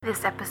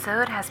This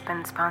episode has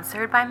been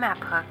sponsored by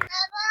MapHook.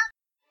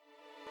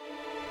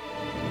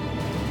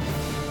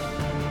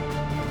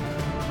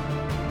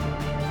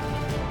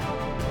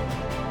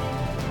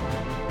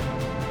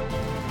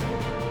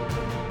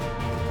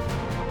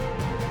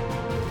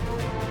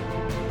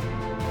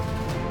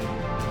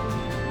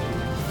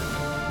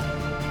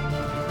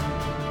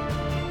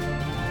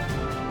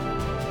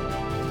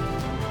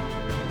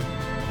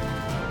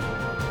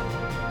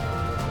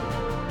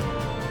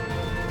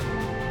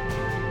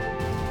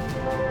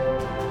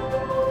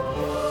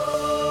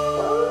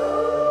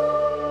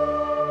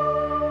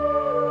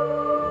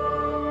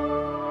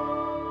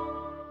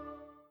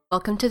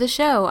 Welcome to the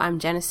show. I'm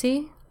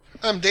Genesee.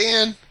 I'm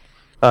Dan.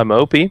 I'm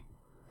Opie.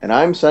 And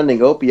I'm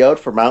sending Opie out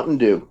for Mountain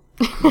Dew.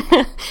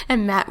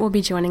 And Matt will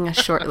be joining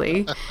us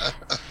shortly.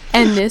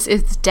 And this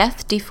is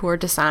Death Before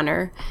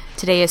Dishonor.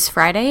 Today is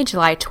Friday,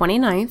 July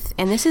 29th,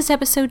 and this is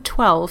episode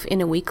 12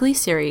 in a weekly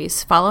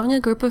series following a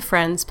group of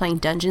friends playing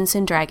Dungeons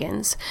 &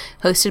 Dragons,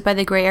 hosted by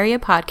the Gray Area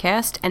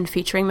Podcast and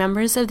featuring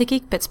members of the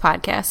Geek Bits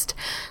Podcast.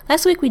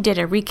 Last week we did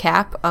a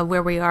recap of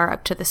where we are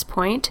up to this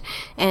point,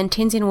 and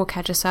Tinsian will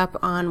catch us up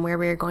on where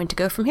we are going to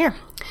go from here.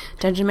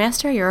 Dungeon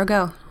Master, you're a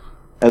go.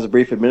 As a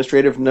brief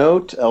administrative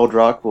note,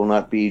 Eldrock will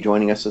not be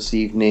joining us this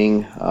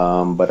evening,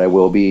 but I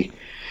will be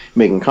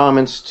making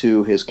comments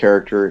to his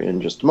character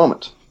in just a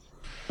moment.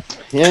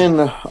 In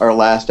our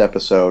last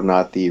episode,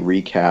 not the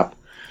recap,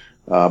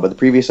 but the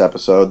previous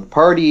episode, the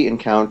party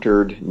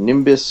encountered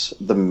Nimbus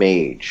the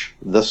Mage,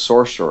 the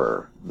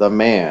Sorcerer, the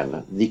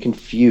Man, the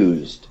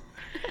Confused.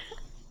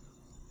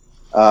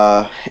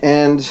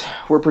 And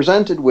we're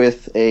presented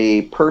with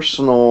a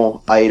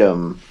personal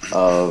item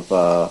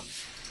of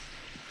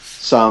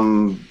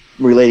some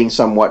relating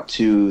somewhat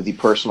to the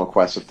personal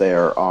quest that they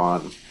are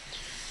on.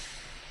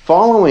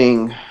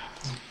 Following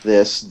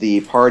this,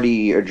 the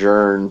party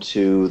adjourned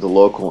to the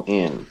local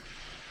inn.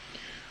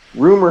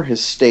 Rumor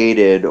has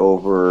stated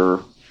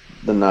over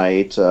the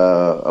night,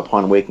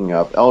 upon waking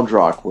up,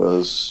 Eldrock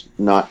was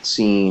not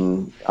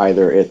seen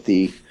either at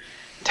the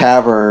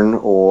tavern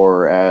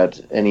or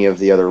at any of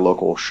the other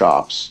local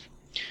shops.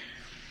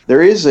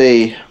 There is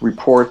a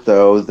report,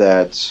 though,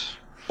 that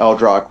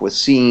Eldrock was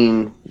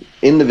seen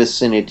in the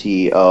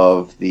vicinity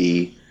of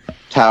the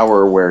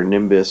tower where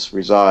Nimbus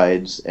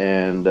resides,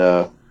 and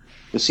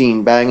was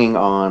seen banging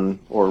on,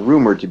 or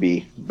rumored to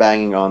be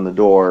banging on the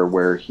door,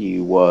 where he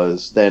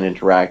was then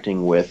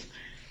interacting with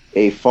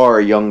a far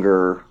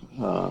younger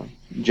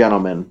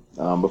gentleman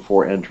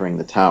before entering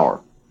the tower.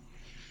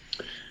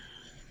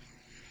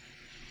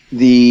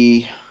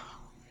 The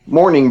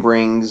morning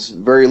brings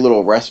very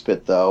little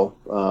respite, though,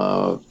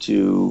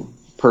 to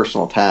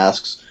personal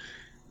tasks,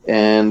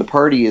 and the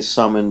party is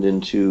summoned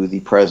into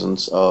the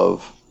presence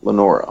of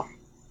Lenora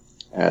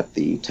at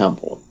the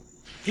temple.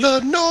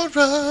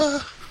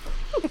 Lenora!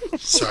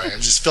 Sorry, I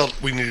just felt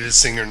we needed to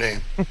sing her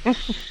name.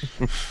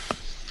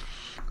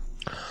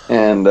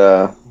 And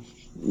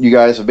you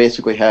guys have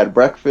basically had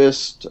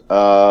breakfast,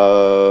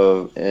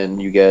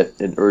 and you get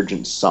an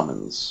urgent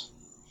summons.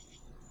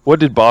 What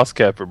did Boss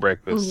have for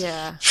breakfast?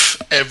 Yeah.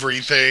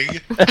 Everything.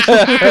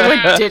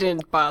 What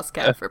didn't Boss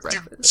have for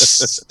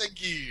breakfast?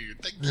 Thank you.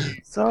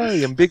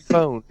 Sorry, I'm big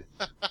boned.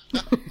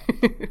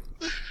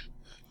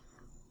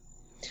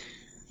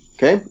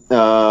 Okay,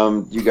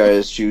 you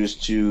guys choose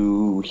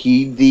to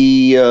heed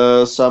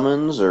the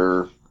summons,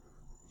 or?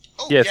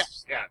 Oh,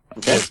 Yes. Yeah.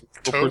 Okay.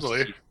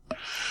 Totally.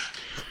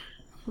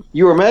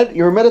 You were met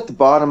at the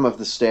bottom of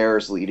the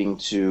stairs leading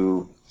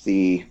to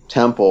the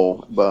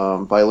temple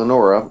by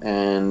Lenora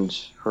and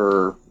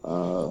her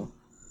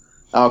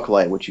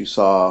acolyte, which you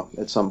saw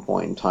at some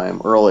point in time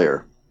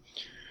earlier.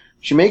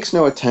 She makes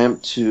no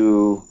attempt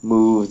to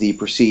move the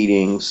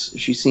proceedings.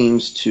 She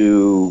seems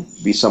to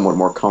be somewhat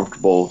more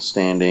comfortable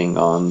standing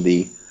on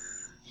the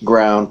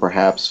ground,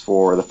 perhaps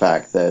for the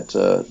fact that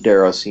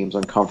Darrow seems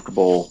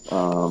uncomfortable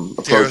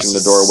approaching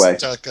the doorway.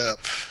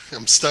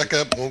 I'm stuck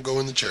up, won't go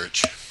in the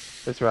church.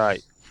 That's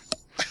right.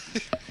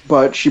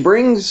 But she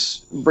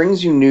brings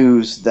you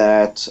news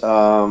that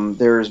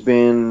there's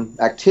been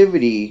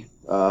activity,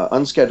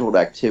 unscheduled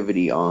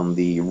activity on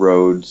the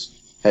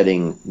roads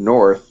heading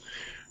north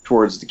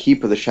towards the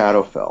Keep of the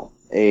Shadowfell.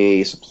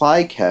 A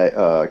supply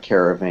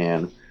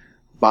caravan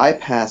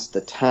bypassed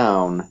the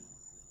town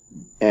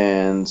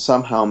and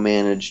somehow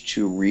managed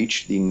to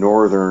reach the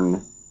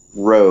northern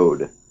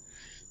road.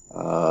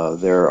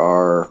 There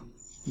are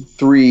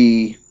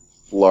 3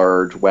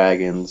 large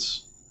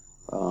wagons,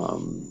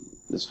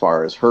 as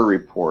far as her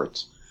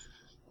reports.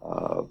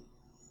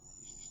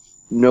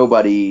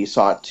 Nobody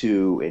sought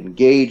to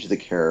engage the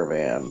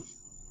caravan,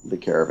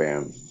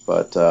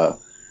 but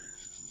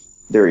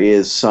there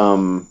is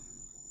some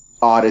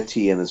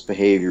oddity in this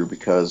behavior,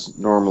 because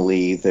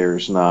normally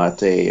there's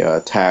not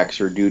a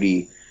tax or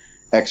duty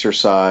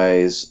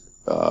exercise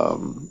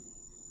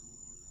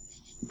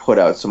put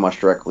out so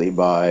much directly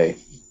by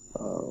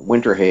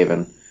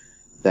Winterhaven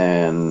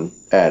than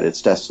at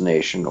its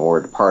destination or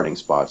departing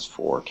spots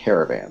for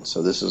caravans.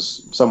 So this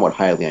is somewhat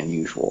highly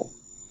unusual.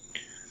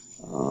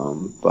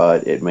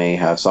 but it may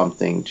have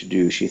something to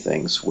do, she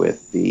thinks,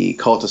 with the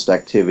cultist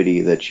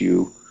activity that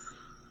you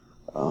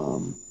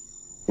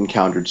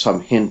encountered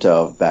some hint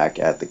of back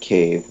at the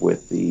cave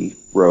with the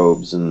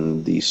robes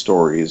and the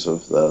stories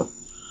of the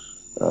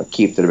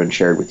keep that have been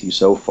shared with you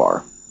so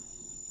far.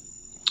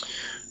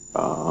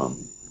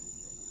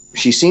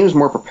 She seems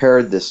more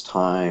prepared this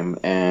time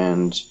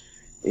and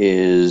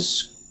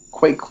is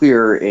quite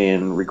clear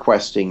in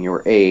requesting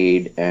your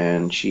aid,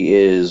 and she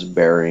is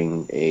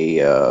bearing a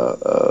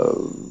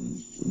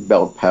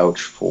belt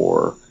pouch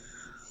for,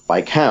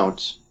 by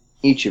count,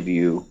 each of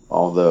you,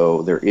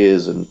 although there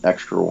is an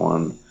extra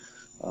one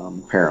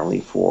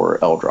apparently for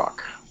Eldrock.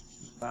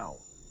 Wow.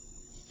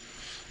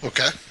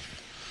 Okay.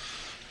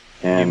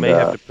 And You may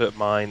have to put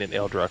mine and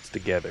Eldrock's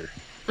together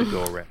to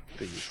go around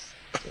these.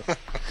 So.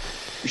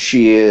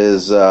 She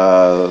is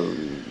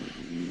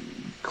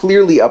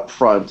clearly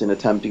upfront in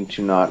attempting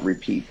to not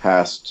repeat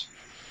past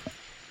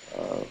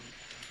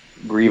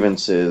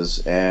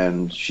grievances,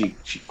 and she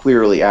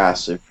clearly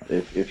asks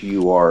if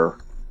you are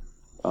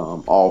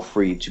all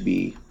free to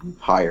be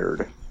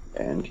hired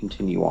and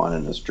continue on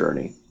in this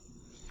journey.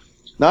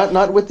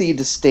 Not with the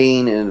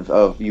disdain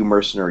of you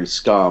mercenary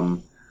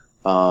scum,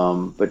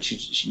 but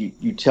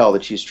you tell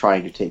that she's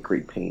trying to take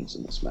great pains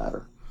in this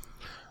matter.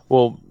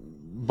 Well,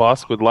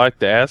 Boss would like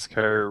to ask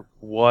her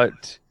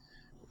what.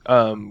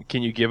 Can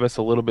you give us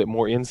a little bit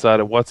more insight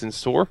of what's in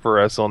store for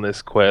us on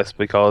this quest?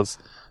 Because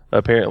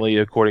apparently,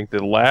 according to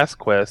the last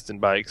quest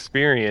and by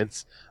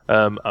experience,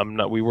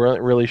 we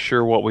weren't really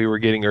sure what we were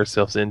getting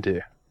ourselves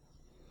into.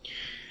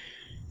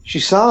 She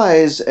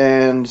sighs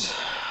and,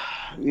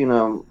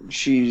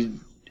 she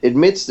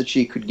admits that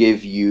she could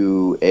give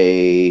you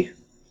a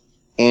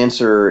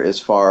answer as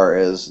far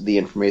as the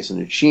information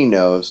that she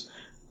knows,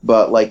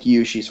 but like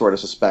you, she sort of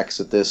suspects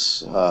that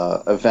this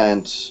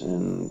event,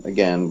 and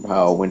again,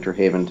 how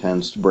Winterhaven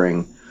tends to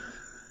bring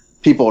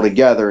people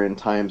together in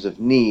times of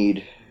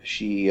need,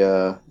 she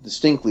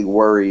distinctly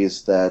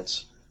worries that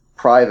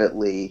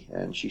privately,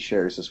 and she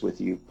shares this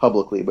with you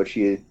publicly, but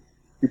she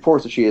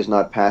reports that she has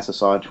not passed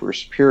this on to her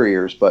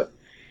superiors, but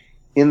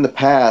in the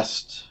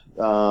past,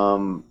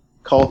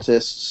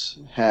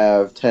 cultists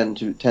have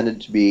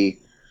tended to be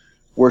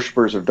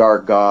worshippers of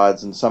dark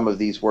gods, and some of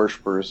these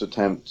worshippers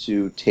attempt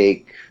to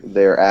take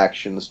their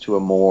actions to a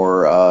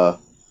more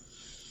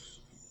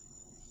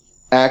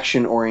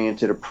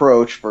action-oriented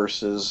approach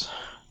versus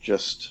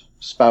just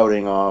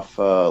spouting off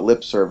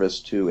lip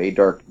service to a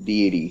dark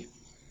deity.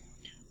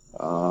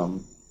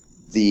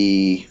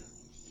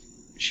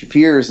 She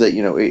fears that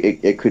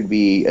it could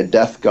be a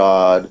death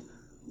god,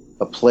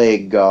 a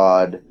plague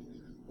god,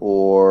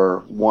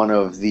 or one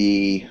of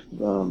the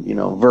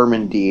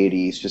vermin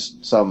deities,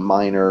 just some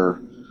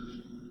minor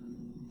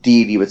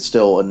deity, but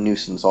still a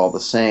nuisance all the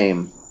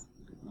same.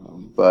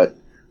 But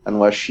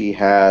unless she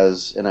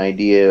has an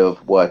idea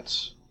of what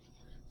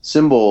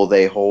symbol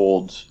they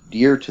hold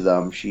dear to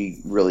them,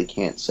 she really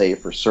can't say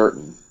for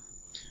certain.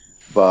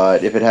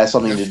 But if it has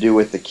something to do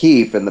with the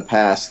keep, in the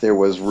past there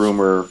was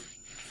rumor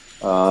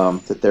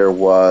that there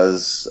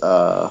was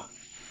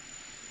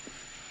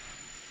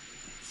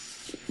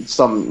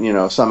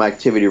some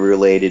activity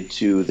related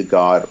to the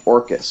god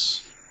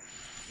Orcus,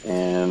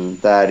 and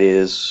that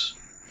is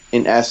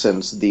in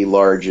essence the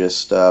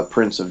largest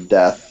prince of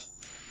death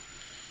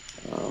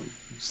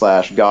 /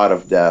 god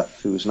of death,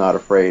 who's not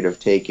afraid of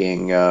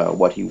taking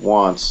what he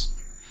wants.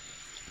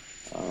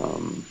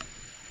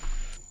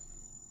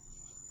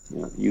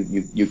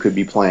 You could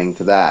be playing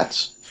to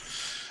that.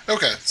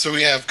 Okay, so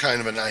we have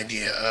kind of an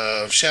idea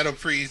of shadow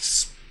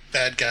priests,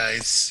 bad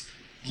guys,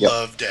 Yep.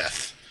 love,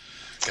 death.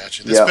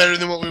 Gotcha. That's better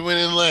than what we went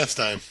in last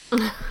time.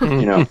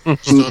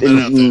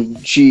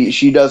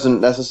 She doesn't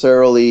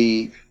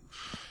necessarily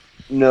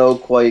know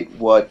quite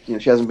what.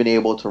 She hasn't been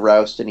able to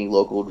roust any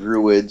local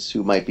druids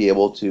who might be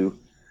able to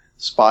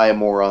spy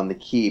more on the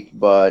keep.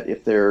 But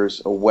if there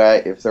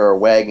are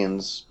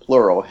wagons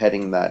plural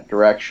heading that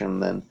direction,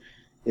 then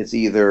it's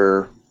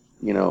either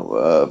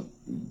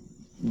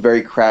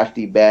very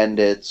crafty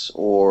bandits,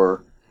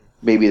 or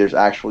maybe there's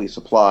actually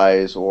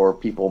supplies or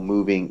people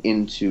moving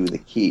into the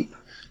keep.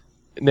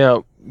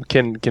 Now,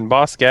 can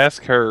Bosk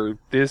ask her,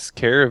 this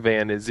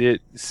caravan, is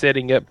it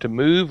setting up to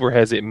move, or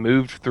has it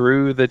moved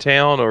through the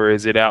town, or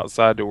is it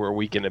outside to where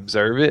we can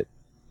observe it?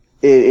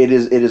 It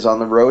is on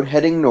the road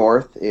heading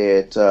north.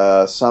 It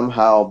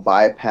somehow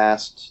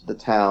bypassed the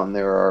town.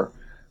 There are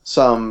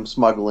some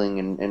smuggling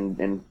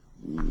and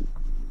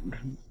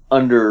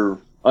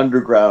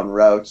underground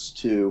routes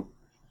to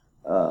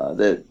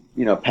that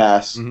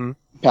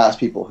past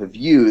people have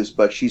used,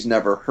 but she's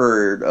never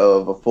heard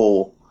of a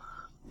full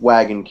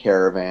wagon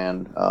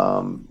caravan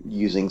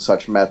using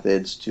such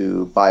methods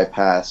to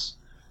bypass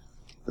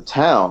the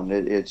town.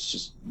 It's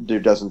just, there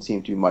doesn't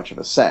seem to be much of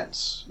a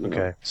sense.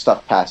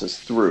 Stuff passes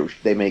through.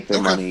 They make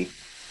their money.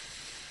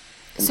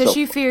 So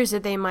she fears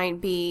that they might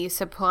be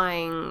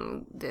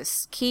supplying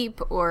this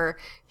keep, or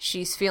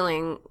she's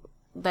feeling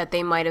that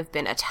they might have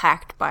been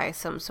attacked by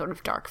some sort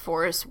of dark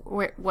force?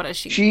 What is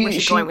she?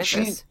 Where's she going with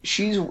this?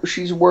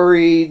 She's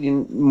worried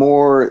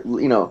more.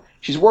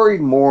 She's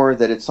worried more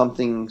that it's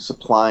something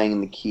supplying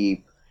the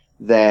keep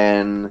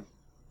than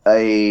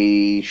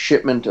a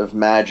shipment of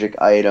magic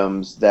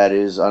items that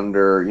is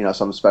under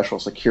some special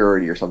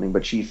security or something.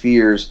 But she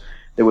fears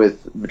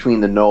that between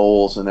the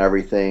gnolls and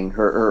everything,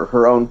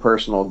 her own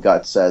personal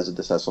gut says that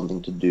this has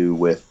something to do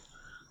with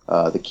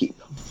the keep.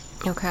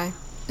 Okay.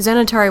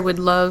 Xanatari would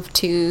love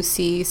to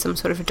see some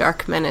sort of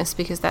dark menace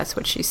because that's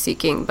what she's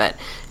seeking, but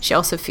she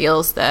also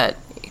feels that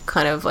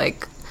kind of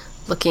like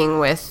looking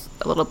with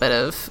a little bit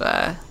of,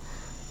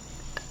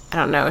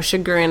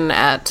 chagrin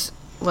at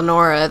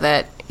Lenora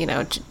that,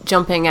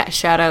 jumping at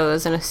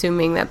shadows and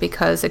assuming that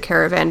because a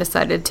caravan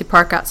decided to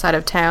park outside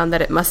of town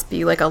that it must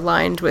be like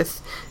aligned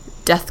with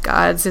death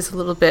gods is a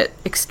little bit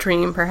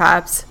extreme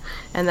perhaps,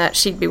 and that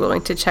she'd be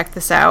willing to check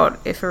this out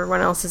if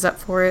everyone else is up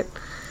for it.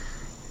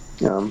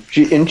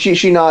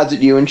 She nods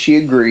at you and she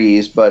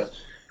agrees, but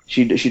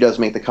she does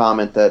make the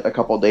comment that a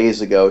couple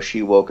days ago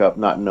she woke up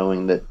not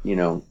knowing that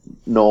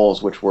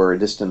gnolls, which were a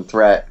distant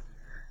threat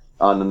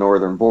on the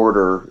northern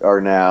border,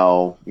 are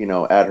now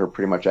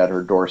pretty much at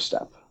her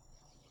doorstep.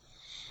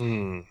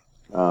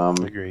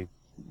 Agreed.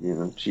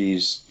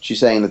 She's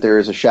saying that there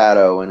is a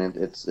shadow, and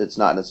it's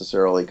not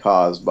necessarily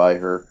caused by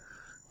her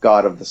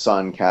god of the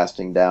sun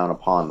casting down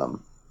upon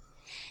them.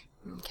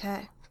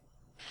 Okay.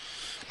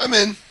 I'm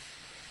in.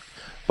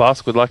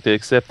 Bosk would like to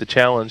accept the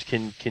challenge.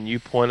 Can you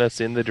point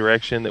us in the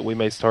direction that we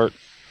may start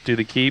to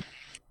the keep?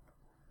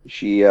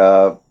 She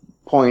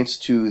points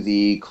to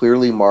the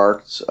clearly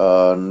marked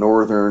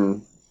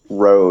northern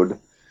road.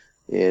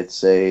 It's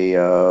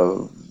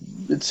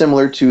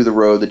similar to the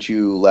road that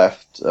you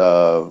left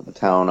the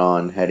town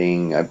on,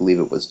 heading, I believe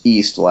it was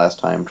east last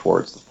time,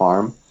 towards the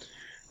farm.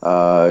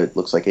 It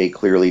looks like a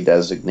clearly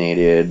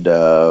designated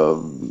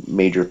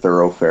major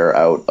thoroughfare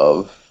out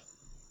of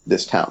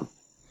this town.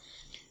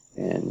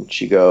 And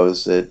she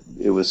goes that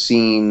it was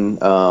seen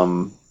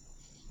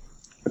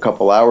a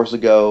couple hours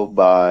ago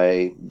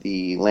by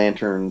the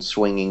lanterns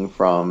swinging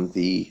from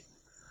the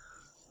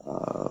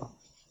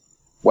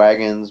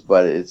wagons,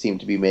 but it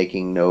seemed to be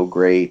making no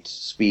great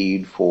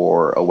speed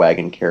for a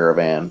wagon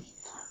caravan.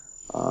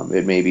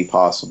 It may be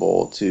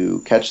possible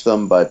to catch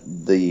them, but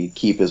the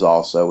keep is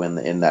also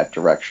in that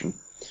direction.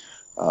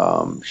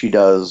 She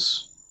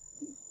does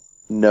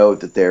note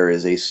that there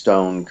is a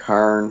stone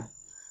cairn,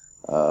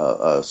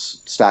 a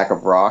stack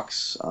of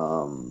rocks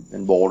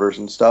and boulders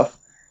and stuff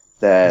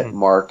that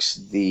marks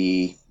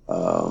the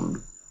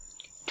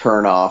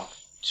turn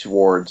off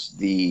towards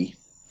the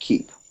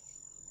keep.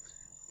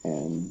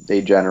 And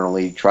they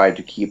generally try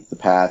to keep the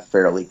path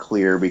fairly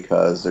clear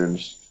because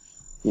there's,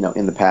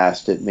 in the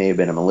past it may have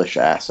been a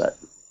militia asset.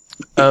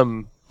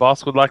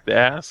 Boss would like to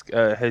ask,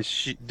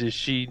 does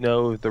she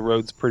know if the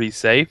road's pretty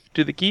safe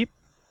to the keep?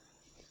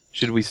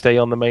 Should we stay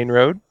on the main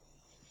road?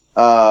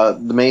 The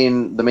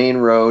main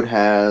road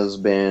has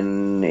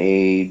been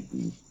a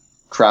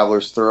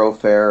traveler's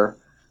thoroughfare.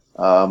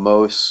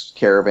 Most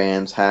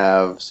caravans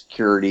have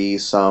security.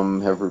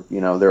 Some have,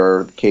 there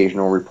are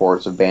occasional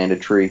reports of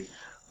banditry.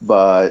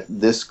 But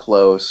this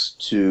close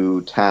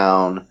to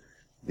town,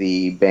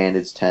 the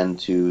bandits tend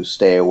to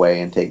stay away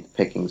and take the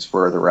pickings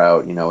further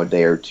out, a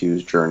day or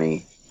two's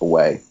journey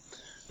away.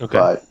 Okay.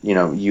 But,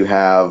 you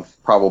have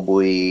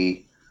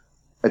probably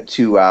a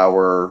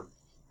 2-hour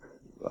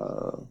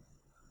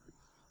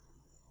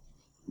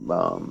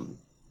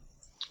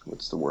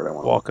what's the word I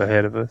want? Walk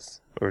ahead of us,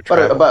 or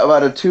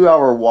about a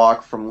 2-hour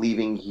walk from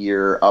leaving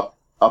here up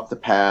the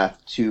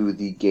path to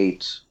the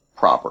gate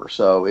proper.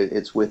 So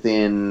it's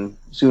within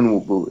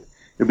soon.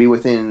 It'll be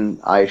within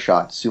eye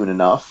shot soon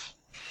enough.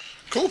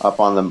 Cool. Up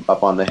on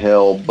the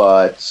hill,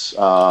 but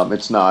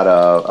it's not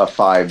a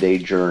 5-day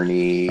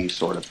journey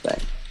sort of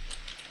thing.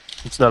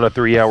 It's not a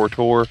 3-hour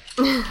tour.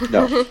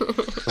 No.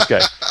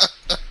 Okay.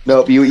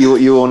 Nope.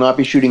 You will not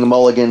be shooting a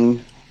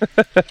mulligan.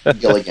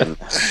 Gilligan.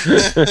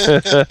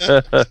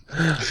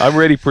 I'm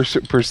ready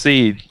to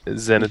proceed,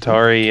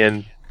 Xanatari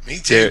and Me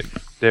too.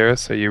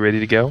 Darius. Are you ready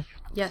to go?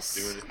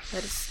 Yes.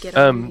 Let us get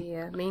on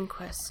the main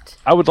quest.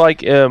 I would like.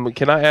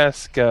 Can I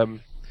ask?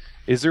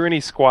 Is there any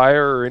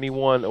squire or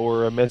anyone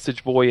or a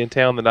message boy in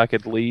town that I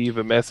could leave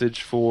a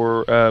message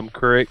for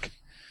Kurik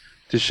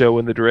to show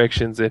in the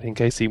directions that in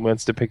case he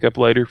wants to pick up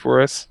later for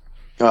us?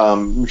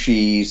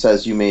 She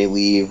says you may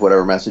leave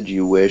whatever message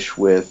you wish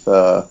with.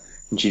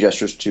 And she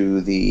gestures to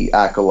the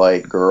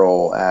acolyte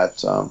girl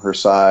at her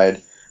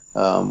side.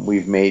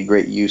 We've made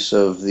great use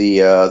of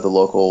the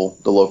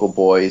local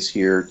boys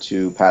here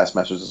to pass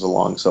messages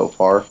along so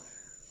far.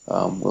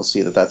 We'll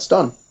see that that's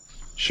done.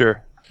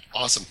 Sure.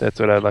 Awesome. That's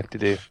what I'd like to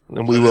do,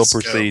 and we will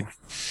proceed.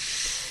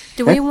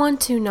 Do we want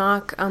to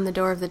knock on the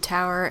door of the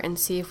tower and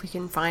see if we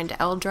can find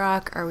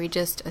Eldrock, or we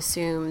just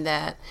assume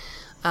that,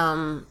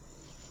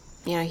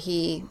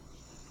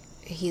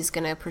 he's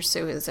going to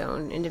pursue his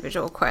own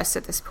individual quest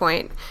at this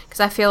point? Because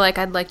I feel like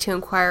I'd like to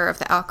inquire of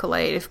the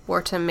acolyte if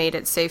Borta made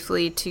it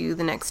safely to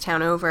the next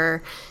town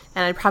over,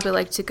 and I'd probably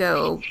like to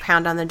go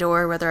pound on the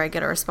door, whether I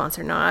get a response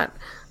or not,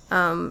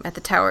 at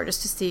the tower,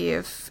 just to see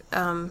if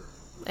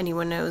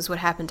anyone knows what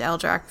happened to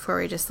Eldrak before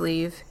we just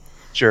leave.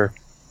 Sure.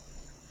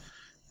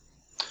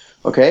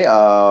 Okay,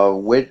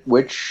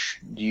 which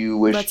do you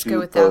wish Let's to go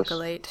with post?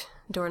 Alkalate,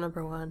 door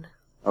number 1.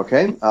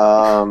 Okay,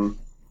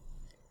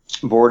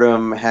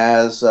 Boredom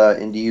has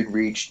indeed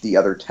reached the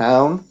other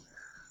town.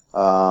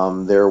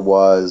 There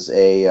was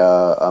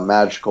a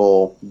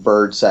magical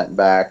bird sent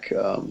back,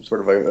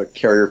 sort of a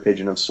carrier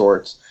pigeon of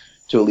sorts,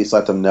 to at least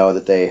let them know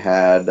that they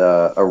had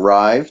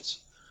arrived.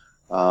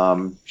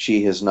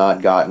 She has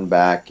not gotten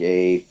back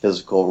a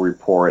physical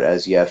report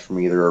as yet from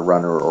either a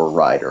runner or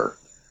rider,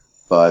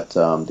 but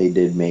they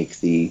did make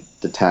the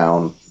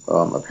town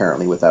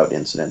apparently without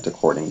incident,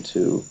 according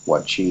to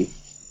what she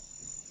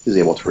is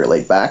able to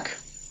relate back.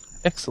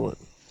 Excellent.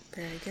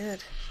 Very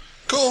good.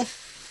 Cool.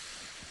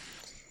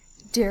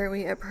 Dare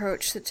we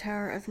approach the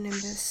Tower of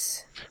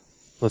Nimbus?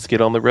 Let's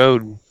get on the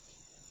road.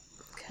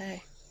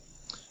 Okay.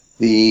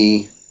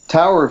 The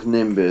Tower of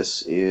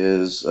Nimbus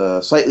is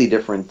slightly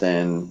different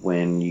than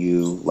when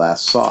you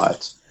last saw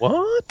it.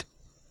 What?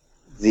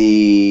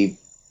 The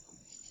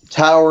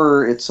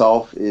tower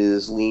itself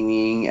is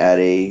leaning at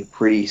a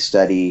pretty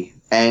steady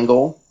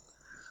angle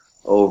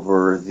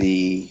over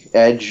the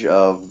edge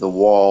of the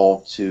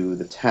wall to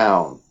the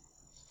town.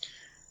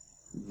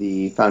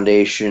 The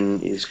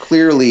foundation is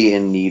clearly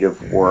in need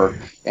of work,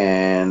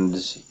 and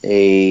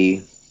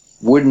a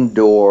wooden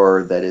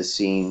door that has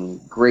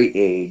seen great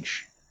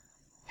age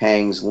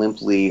hangs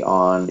limply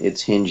on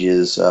its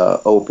hinges,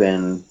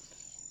 open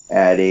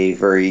at a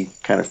very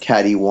kind of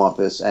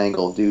cattywampus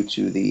angle due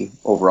to the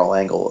overall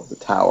angle of the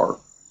tower.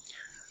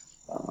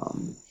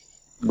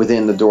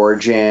 Within the door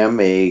jamb,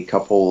 a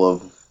couple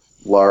of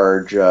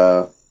large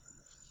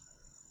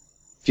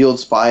field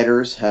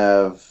spiders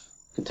have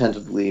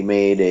contentedly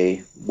made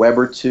a web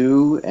or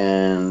two,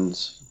 and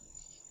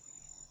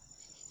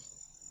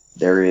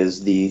there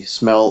is the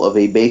smell of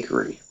a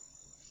bakery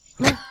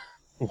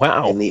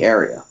Wow. in the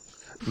area.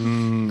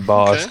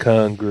 Boss Okay.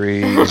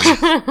 hungry.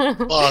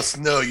 Boss,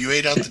 no, you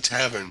ate out the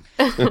tavern.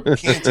 You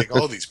can't take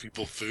all these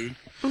people's food.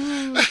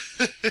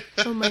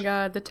 Oh my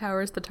god, the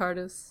tower's the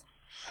TARDIS.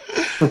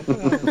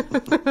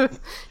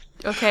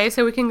 Okay,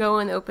 so we can go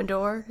in the open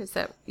door? Is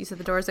that, you said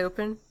the door's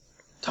open?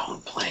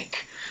 Don't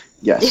blink.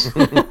 Yes.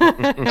 Great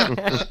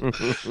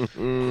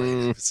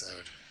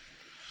episode.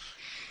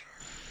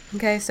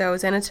 Okay, so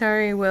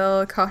Xanatari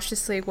will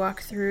cautiously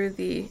walk through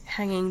the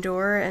hanging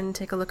door and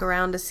take a look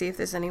around to see if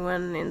there's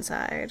anyone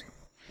inside.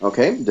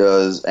 Okay,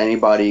 does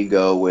anybody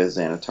go with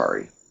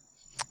Xanatari?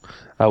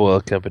 I will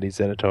accompany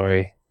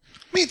Xanatari.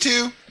 Me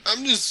too.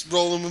 I'm just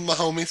rolling with my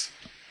homies.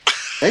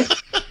 Okay.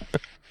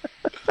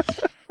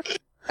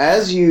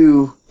 As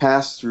you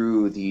pass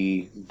through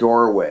the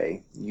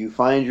doorway, you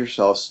find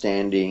yourself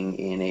standing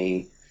in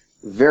a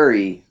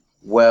very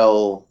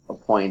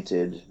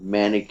well-appointed,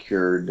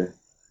 manicured...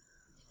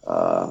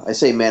 I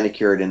say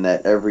manicured in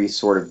that every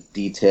sort of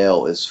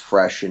detail is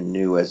fresh and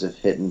new, as if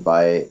hit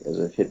by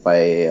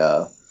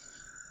a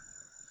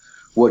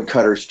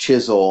woodcutter's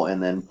chisel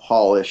and then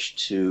polished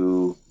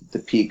to the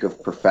peak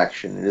of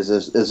perfection. It is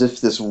as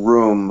if this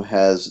room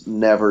has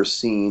never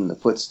seen the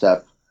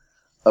footstep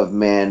of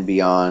man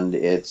beyond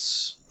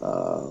its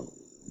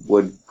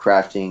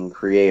wood-crafting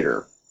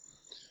creator.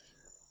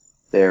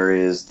 There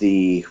is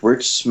the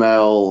rich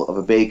smell of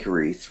a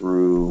bakery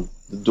through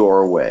the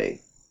doorway,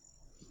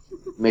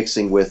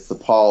 mixing with the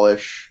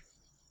polish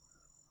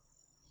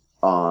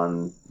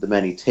on the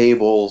many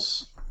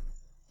tables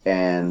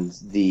and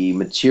the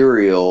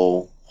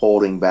material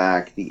holding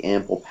back the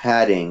ample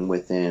padding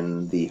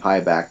within the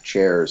high-backed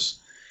chairs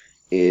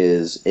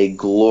is a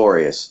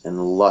glorious and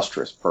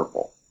lustrous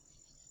purple.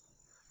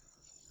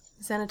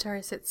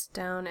 Xanatari sits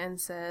down and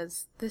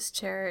says, "This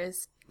chair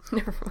is..."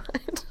 Never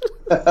mind.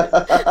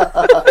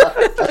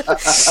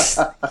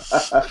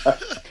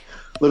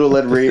 Little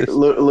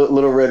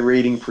red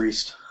reading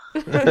priest.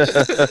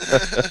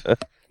 That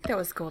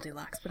was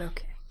Goldilocks, but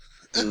okay.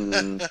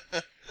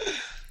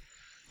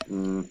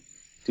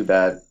 Too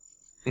bad.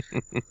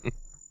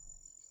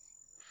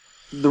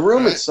 The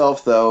room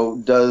itself, though,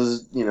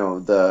 does,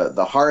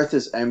 the hearth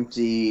is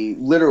empty.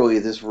 Literally,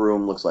 this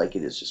room looks like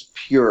it is just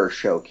pure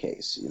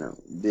showcase.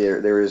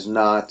 There is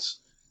not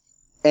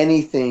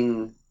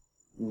anything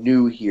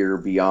new here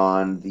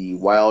beyond the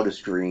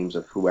wildest dreams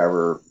of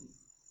whoever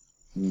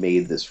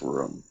made this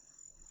room.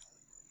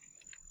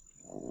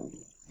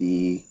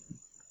 The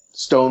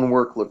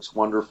stonework looks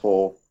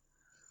wonderful.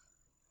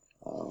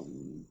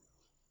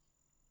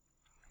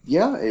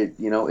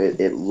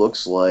 It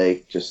looks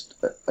like just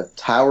a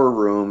tower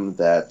room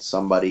that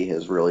somebody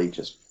has really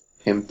just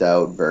pimped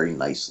out very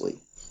nicely.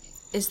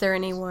 Is there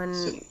anyone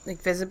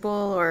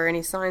visible or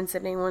any signs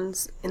that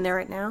anyone's in there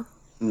right now?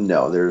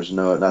 No, there's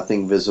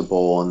nothing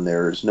visible, and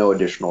there's no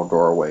additional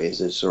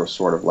doorways. It's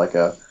sort of like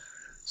a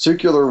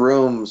circular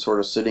room, sort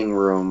of sitting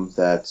room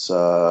that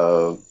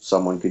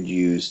someone could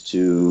use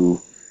to,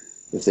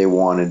 if they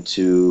wanted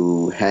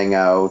to hang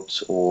out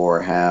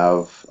or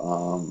have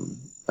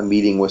a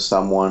meeting with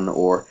someone,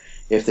 or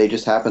if they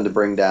just happened to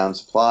bring down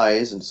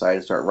supplies and decided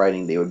to start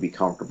writing, they would be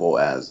comfortable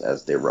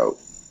as they wrote.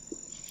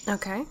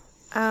 Okay.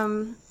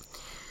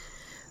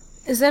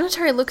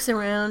 Xanatari looks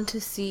around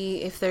to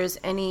see if there's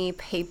any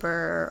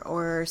paper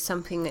or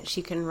something that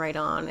she can write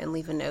on and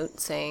leave a note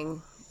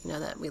saying,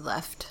 that we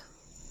left.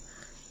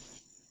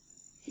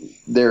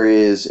 There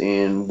is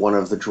in one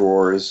of the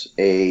drawers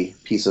a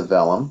piece of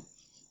vellum,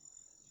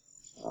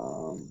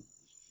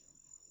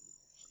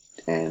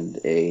 and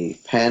a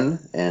pen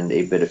and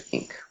a bit of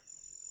ink.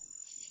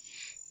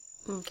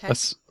 Okay.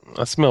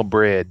 I smell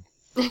bread.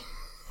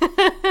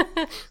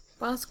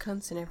 Boss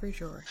cunts in every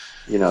drawer.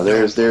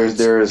 There's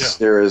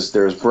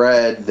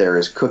bread, there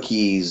is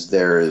cookies,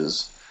 there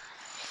is,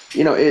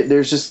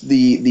 there's just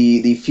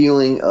the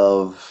feeling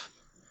of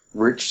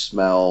rich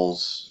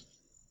smells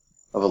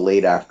of a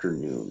late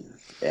afternoon,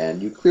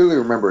 and you clearly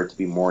remember it to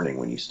be morning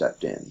when you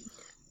stepped in.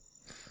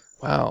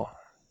 Wow.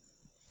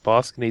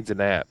 Bosk needs a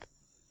nap.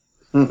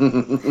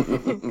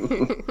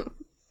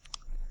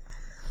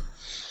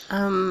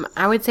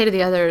 I would say to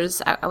the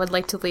others, I would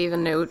like to leave a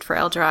note for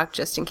Eldrock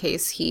just in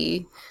case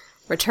he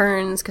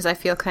returns, because I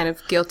feel kind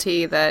of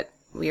guilty that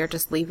we are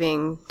just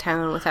leaving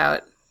town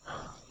without,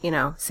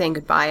 saying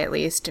goodbye at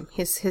least.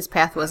 His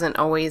path wasn't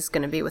always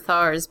going to be with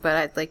ours, but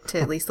I'd like to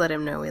at least let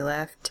him know we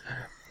left.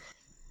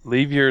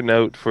 Leave your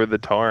note for the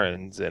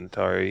Tarans,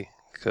 Xanatari,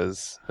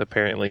 because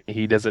apparently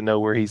he doesn't know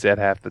where he's at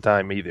half the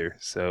time either,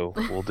 so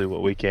we'll do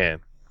what we can.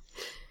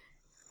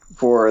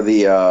 For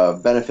the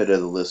benefit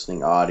of the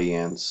listening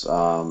audience,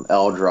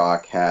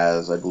 Eldrock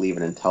has, I believe,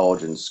 an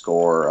intelligence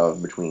score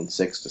of between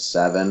 6 to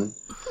 7,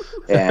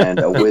 and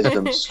a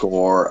wisdom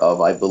score of,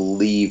 I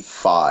believe,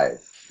 5.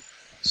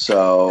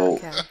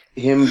 So,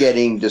 him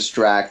getting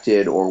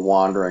distracted or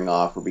wandering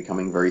off or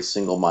becoming very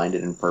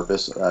single-minded in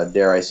purpose,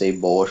 dare I say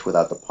bullish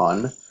without the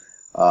pun,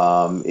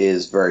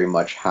 is very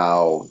much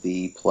how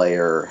the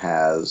player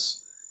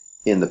has,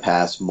 in the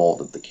past,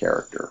 molded the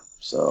character.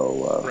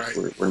 So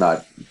we're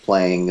not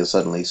playing a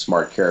suddenly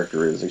smart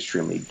character is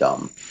extremely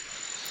dumb.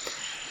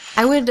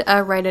 I would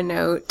write a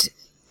note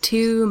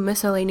to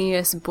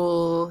Miscellaneous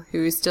Bull,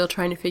 who's still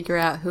trying to figure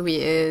out who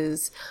he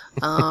is.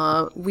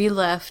 We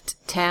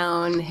left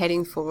town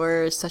heading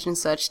for such and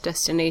such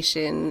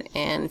destination,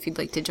 and if you'd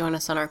like to join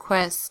us on our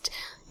quest,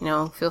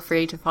 feel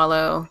free to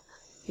follow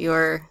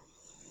your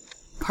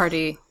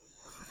party.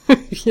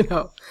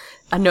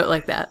 A note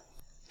like that.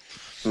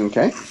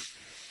 Okay.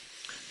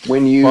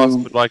 When you Boss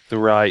would like to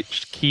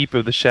write "Keep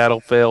of the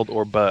Shadowfeld"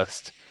 or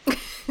 "Bust."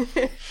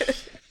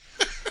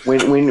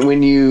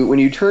 when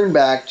you turn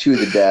back to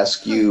the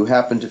desk, you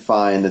happen to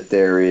find that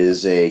there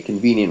is a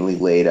conveniently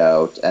laid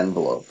out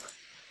envelope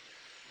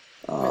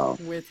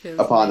with his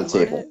upon the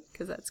table.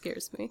 Because that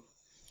scares me.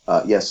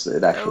 Yes,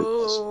 it actually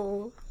does.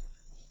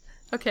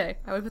 Okay,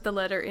 I would put the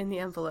letter in the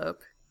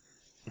envelope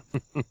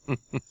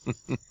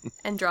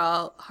and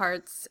draw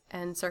hearts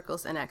and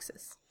circles and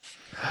X's.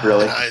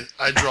 Really?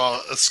 I draw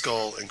a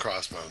skull and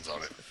crossbones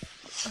on it.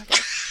 Okay.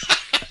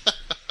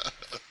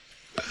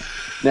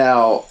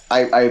 Now,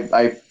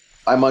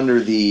 I'm under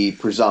the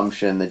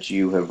presumption that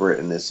you have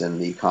written this in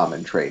the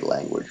common trade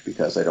language,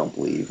 because I don't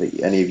believe that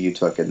any of you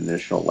took an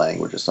additional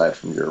language aside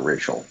from your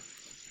racial.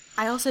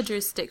 I also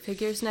drew stick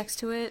figures next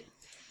to it.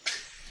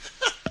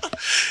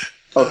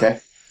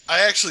 Okay.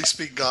 I actually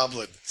speak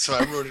Goblin, so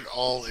I wrote it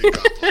all in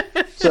Goblin.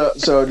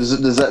 So does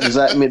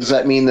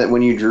that mean that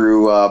when you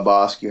drew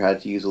Bosk, you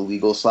had to use a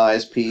legal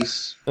size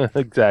piece?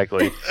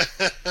 Exactly.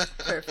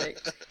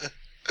 Perfect.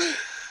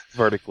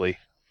 Vertically.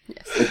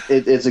 Yes.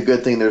 It's a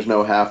good thing there's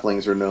no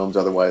halflings or gnomes,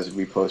 otherwise it'd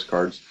be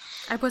postcards.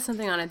 I put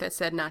something on it that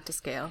said not to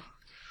scale.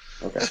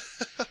 Okay.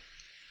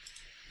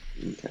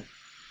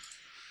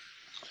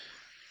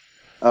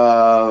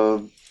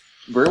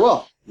 Very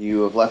well.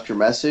 You have left your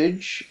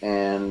message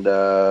and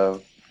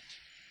so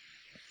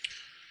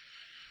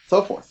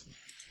forth.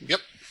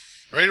 Yep.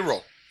 Ready to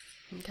roll.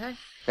 Okay.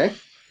 Okay.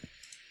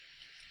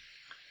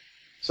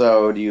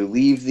 So, do you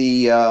leave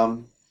the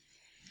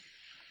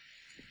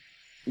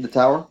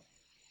tower?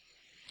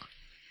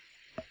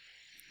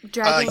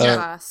 Dragging yeah.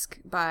 Bosk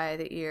by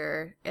the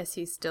ear as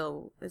he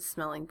still is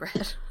smelling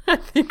bread. I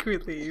think we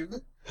leave.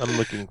 I'm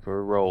looking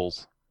for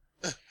rolls.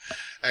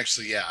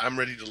 Actually, yeah, I'm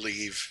ready to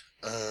leave.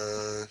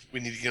 We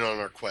need to get on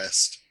our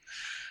quest.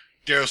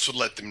 Daros would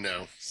let them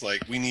know. It's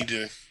like, we need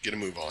to get a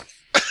move on.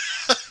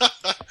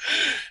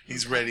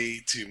 He's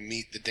ready to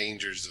meet the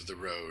dangers of the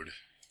road.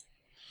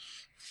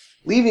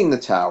 Leaving the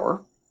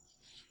tower,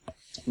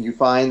 you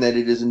find that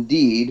it is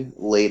indeed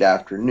late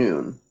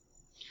afternoon.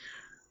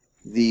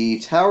 The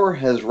tower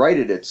has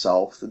righted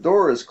itself. The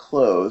door is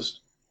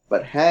closed,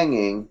 but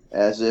hanging,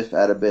 as if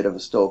at a bit of a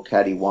still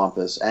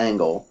cattywampus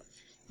angle,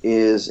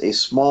 is a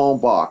small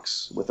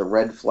box with a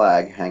red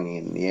flag hanging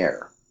in the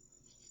air.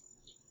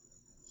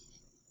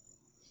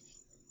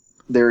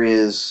 There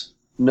is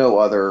no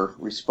other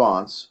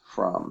response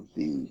from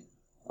the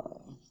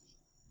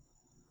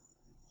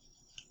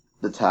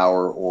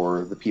tower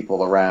or the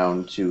people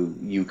around to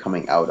you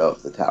coming out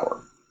of the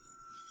tower.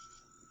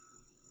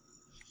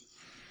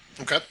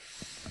 Okay.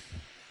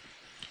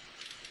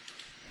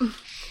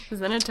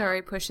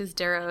 Zenitari pushes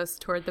Daros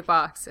toward the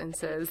box and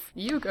says,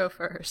 "You go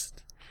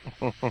first."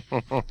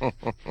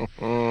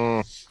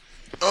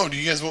 Oh, do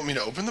you guys want me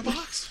to open the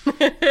box?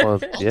 Well, I'll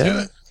do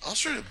yeah. it. I'll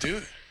straight up do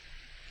it.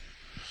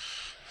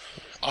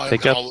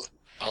 Take out-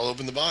 I'll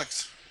open the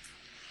box.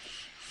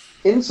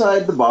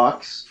 Inside the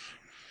box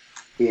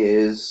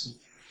is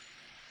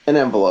an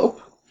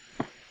envelope,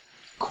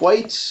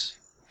 quite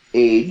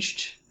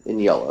aged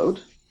and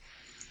yellowed,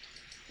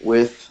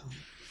 with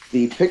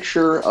the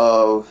picture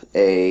of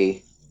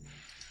a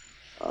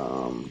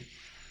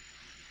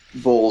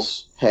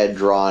bull's head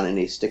drawn in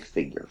a stick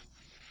figure.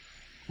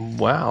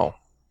 Wow.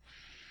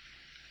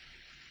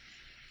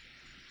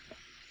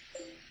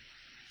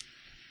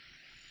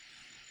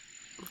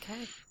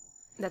 Okay.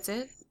 That's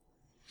it?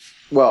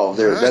 Well,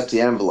 there. Alright. That's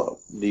the envelope.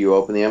 Do you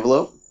open the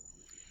envelope?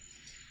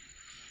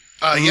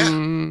 Yeah.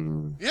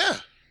 Mm, Yeah.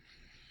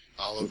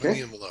 I'll open Okay.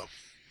 the envelope.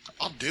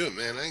 I'll do it,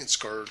 man. I ain't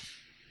scared.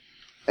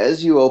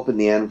 As you open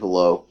the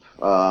envelope,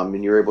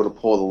 and you're able to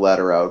pull the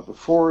letter out,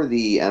 before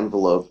the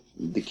envelope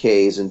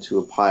decays into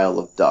a pile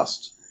of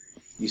dust,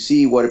 you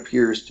see what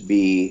appears to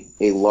be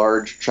a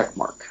large check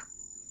mark.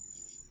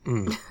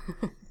 mm.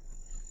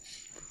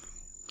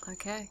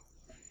 Okay.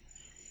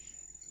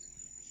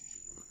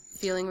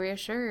 Feeling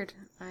reassured,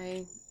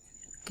 I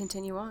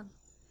continue on.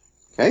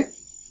 Okay.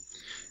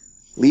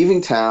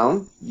 Leaving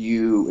town,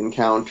 you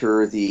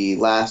encounter the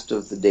last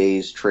of the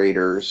day's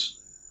traders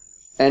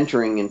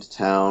entering into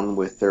town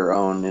with their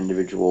own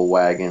individual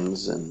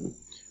wagons and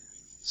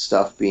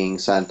stuff being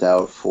sent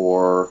out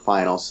for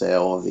final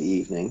sale of the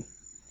evening.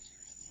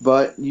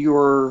 But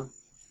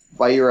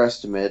by your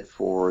estimate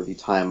for the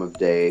time of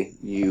day,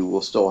 you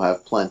will still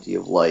have plenty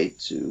of light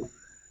to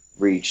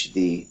reach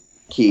the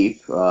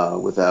keep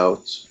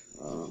without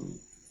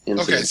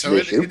incident Okay, so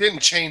issue. it didn't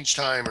change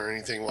time or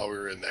anything while we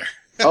were in there.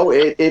 Oh,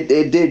 it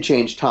did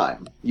change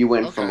time. You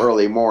went from Okay.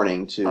 early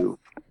morning to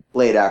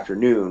late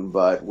afternoon,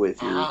 but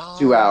with your Ah.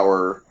 2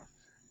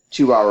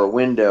 hour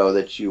window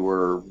that you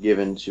were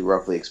given to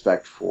roughly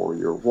expect for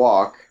your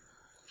walk,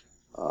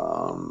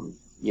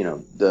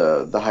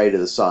 the height of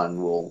the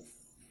sun will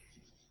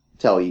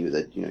tell you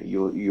that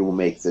you will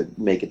make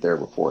it there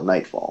before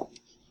nightfall.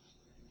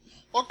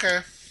 Okay.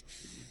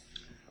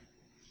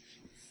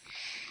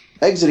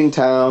 Exiting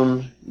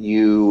town,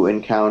 you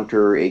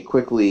encounter a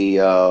quickly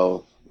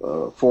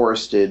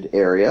forested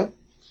area,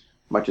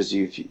 much as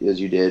you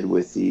did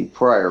with the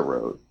prior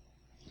road.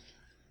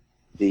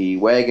 The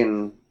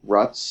wagon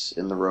ruts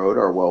in the road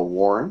are well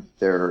worn.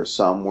 There are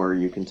some where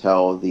you can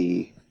tell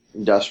the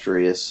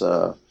industrious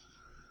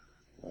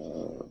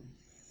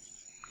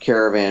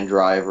caravan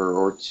driver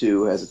or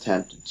two has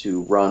attempted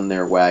to run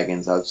their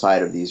wagons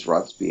outside of these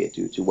ruts, be it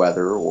due to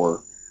weather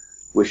or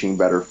wishing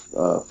better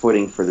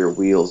footing for their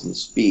wheels and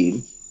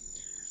speed.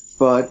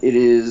 But it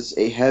is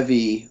a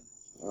heavily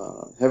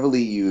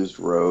used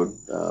road,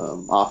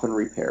 often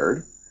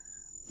repaired,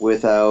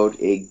 without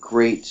a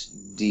great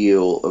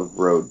deal of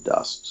road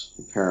dust.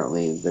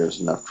 Apparently there's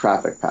enough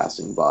traffic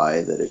passing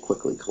by that it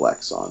quickly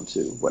collects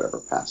onto whatever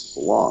passes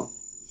along.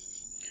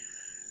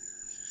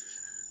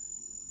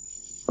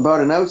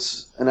 About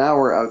an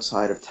hour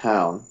outside of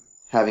town,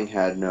 having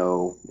had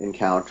no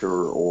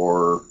encounter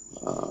or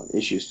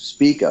issues to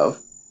speak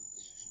of,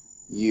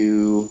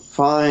 you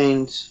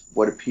find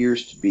what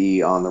appears to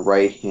be on the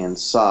right-hand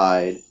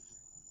side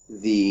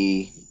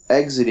the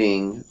exit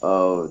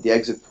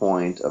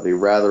point of a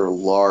rather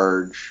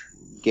large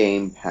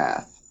game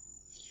path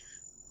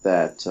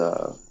that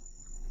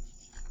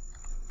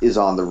is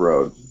on the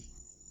road.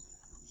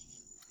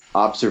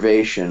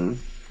 Observation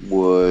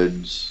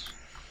would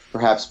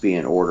perhaps be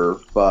in order,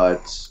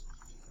 but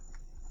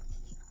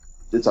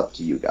it's up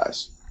to you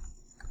guys.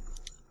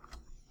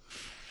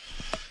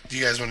 Do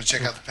you guys want to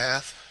check out the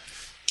path?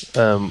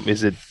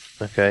 Is it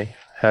okay?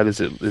 How does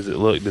it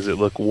look? Does it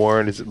look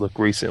worn? Does it look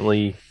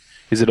recently?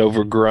 Is it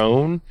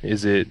overgrown?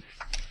 Is it?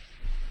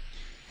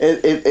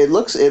 It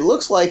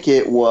looks like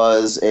it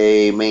was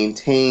a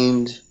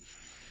maintained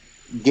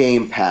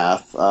game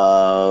path,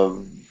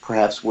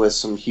 perhaps with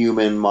some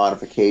human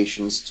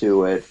modifications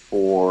to it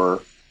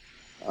for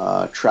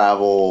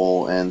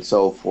travel and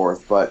so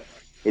forth. But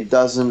it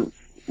doesn't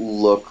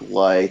look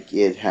like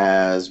it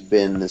has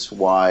been this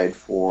wide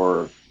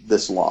for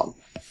this long.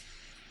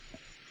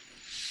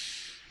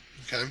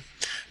 Okay.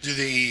 Do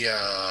the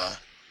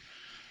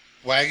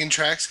wagon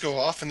tracks go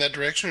off in that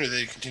direction, or do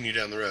they continue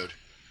down the road?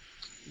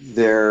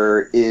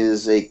 There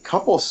is a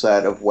couple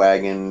set of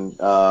wagon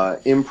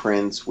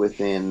imprints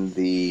within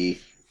the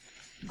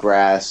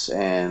grass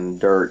and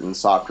dirt and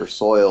softer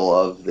soil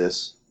of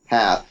this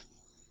path.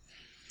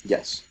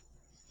 Yes,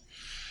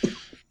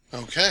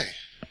 Okay.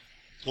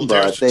 Well,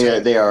 but Darius would tell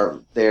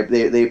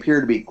me. they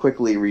appear to be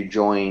quickly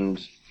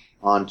rejoined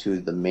onto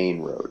the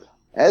main road.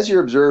 As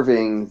you're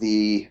observing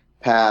the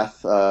path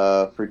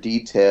for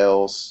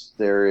details,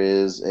 there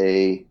is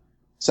a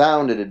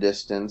sound at a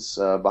distance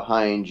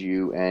behind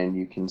you, and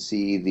you can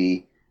see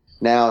the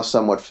now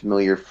somewhat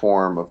familiar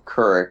form of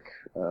Kurik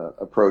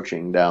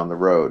approaching down the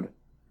road.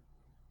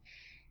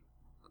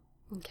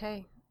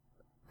 Okay.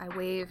 I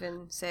wave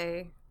and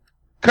say,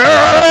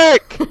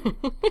 Kirk!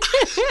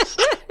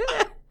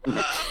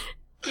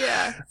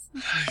 Yeah.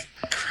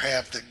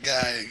 Crap the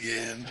guy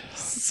again.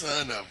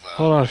 Son of a...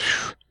 Hold on.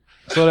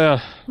 Slow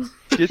down.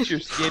 Get your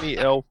skinny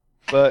elf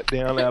butt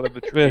down out of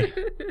the tree.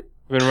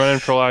 Been running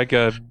for like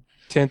a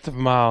 1/10 of a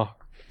mile.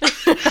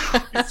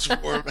 It's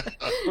warm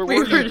out. Where We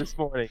were were- you this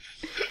morning?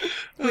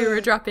 We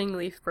were dropping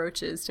leaf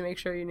brooches to make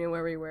sure you knew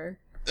where we were.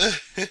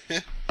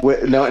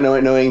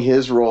 Knowing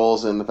his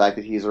roles and the fact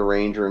that he's a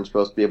ranger and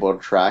supposed to be able to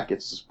track,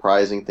 it's a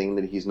surprising thing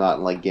that he's not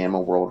in like Gamma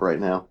World right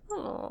now.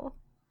 Oh.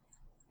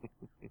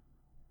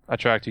 I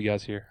tracked you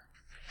guys here.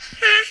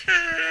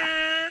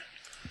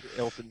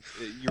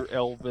 Your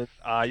elven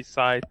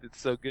eyesight that's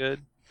so good.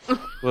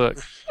 Look,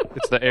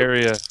 it's the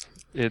area.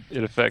 It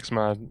affects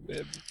my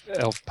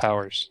elf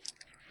powers.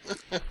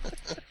 It's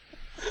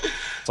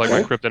like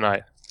my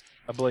kryptonite.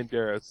 I blame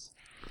Daros.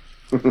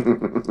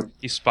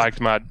 He spiked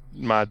my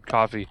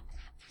coffee.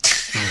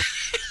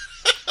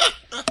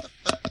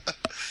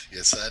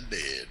 Yes, I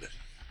did.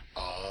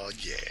 Oh,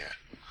 yeah.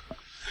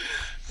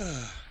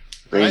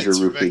 Ranger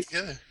so we're back Rupee.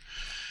 together.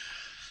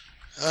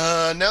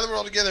 Now that we're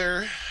all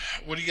together,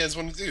 what do you guys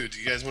want to do? Do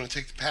you guys want to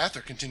take the path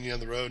or continue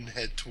on the road and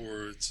head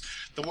towards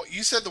the?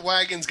 You said the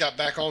wagons got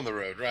back on the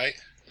road, right?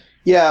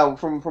 Yeah,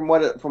 from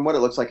what it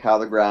looks like, how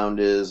the ground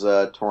is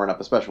torn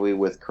up, especially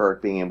with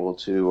Kirk being able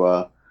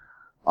to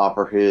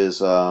offer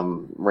his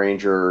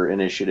ranger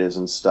initiatives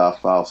and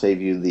stuff. I'll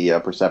save you the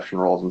perception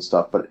rolls and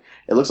stuff, but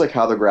it looks like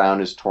how the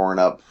ground is torn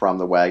up from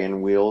the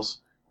wagon wheels.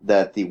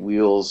 That the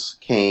wheels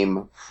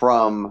came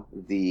from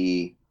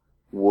the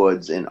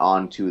woods and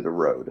onto the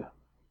road.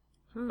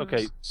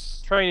 Okay,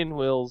 training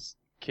wheels.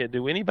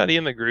 Do anybody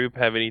in the group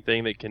have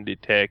anything that can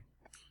detect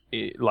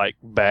like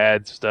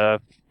bad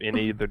stuff in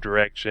either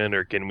direction,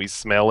 or can we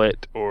smell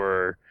it,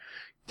 or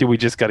do we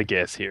just got to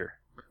guess here?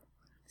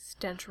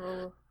 Stench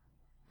roll.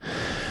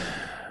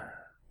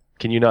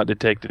 Can you not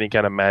detect any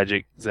kind of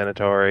magic,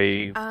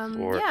 Xenatari,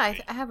 or Yeah,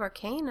 I have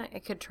arcane. I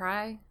could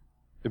try.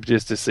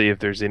 just to see if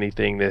there's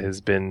anything that has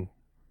been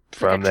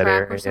from like a that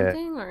trap area? or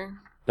something,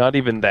 or Not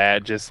even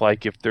that, just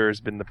like if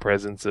there's been the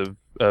presence of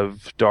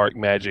dark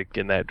magic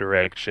in that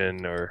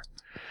direction, or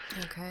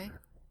okay.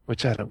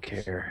 which I don't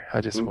care. I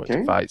just want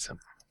Okay. to fight some.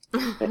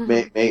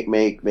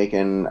 Make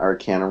an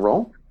Arcana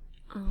roll.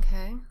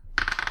 Okay.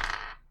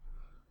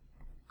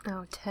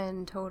 Oh,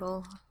 10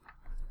 total.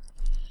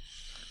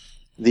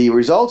 The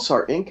results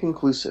are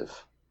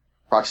inconclusive.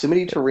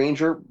 Proximity to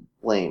ranger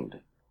blamed.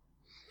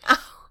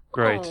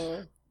 Great.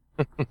 Oh.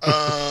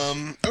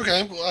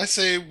 Okay. Well, I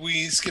say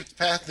we skip the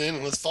path then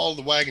and let's follow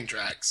the wagon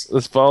tracks.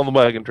 Let's follow the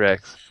wagon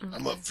tracks.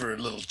 I'm up for a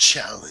little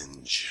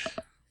challenge.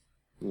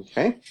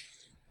 Okay.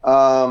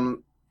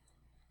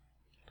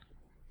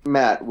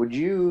 Matt, would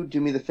you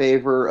do me the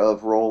favor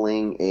of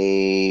rolling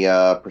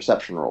a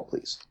perception roll,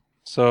 please?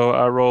 So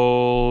I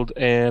rolled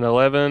an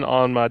 11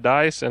 on my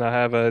dice, and I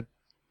have a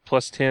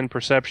 +10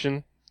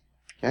 perception.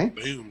 Okay.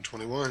 Boom,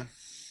 21.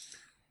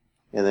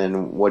 And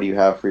then what do you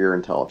have for your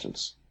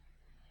intelligence?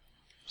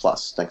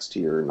 Plus, thanks to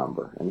your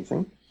number.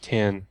 Anything?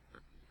 10.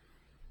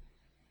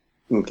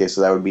 Okay,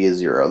 so that would be a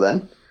 0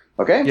 then.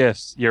 Okay.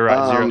 Yes, you're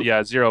right. Zero. Um,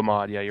 Yeah, 0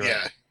 mod. Yeah, you're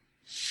right.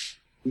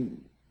 Yeah.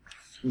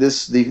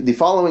 The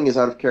following is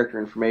out of character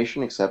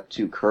information except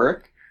to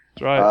Kuruk.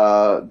 That's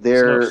right.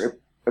 There Snuffs.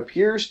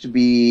 appears to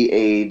be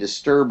a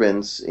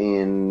disturbance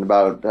in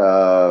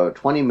about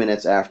 20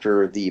 minutes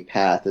after the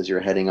path as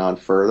you're heading on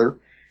further.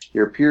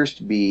 There appears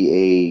to be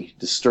a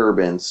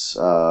disturbance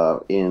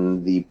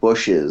in the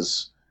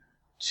bushes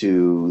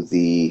to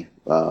the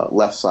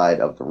left side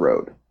of the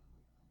road.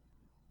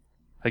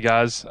 Hey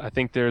guys, I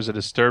think there's a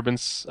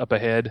disturbance up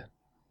ahead.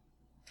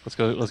 Let's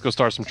go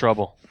start some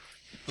trouble.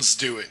 Let's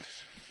do it.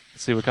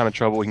 Let's see what kind of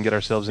trouble we can get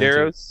ourselves into.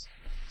 Daros,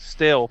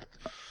 stealth,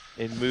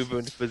 and move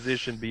into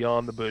position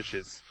beyond the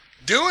bushes.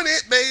 Doing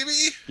it,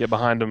 baby! Get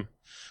behind them.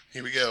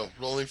 Here we go.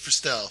 Rolling for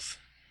stealth.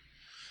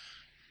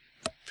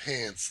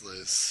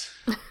 Pantsless.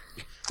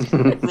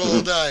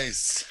 Roll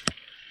dice.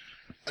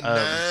 A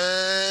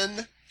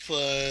 9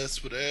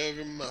 plus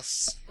whatever my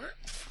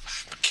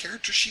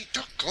character sheet,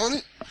 doggone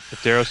it.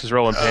 If Daros is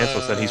rolling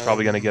pantsless, then he's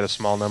probably going to get a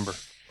small number.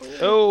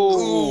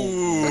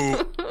 Oh!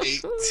 Ooh,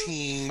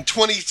 18,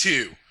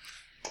 22.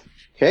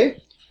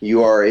 Okay,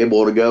 you are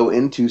able to go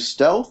into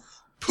stealth.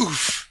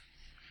 Poof.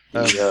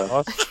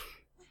 Yeah.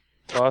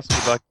 Boss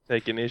would like to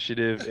take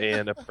initiative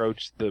and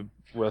approach the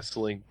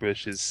rustling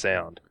bushes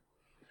sound.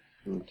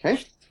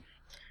 Okay.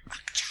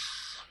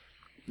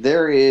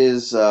 There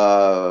is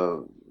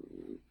the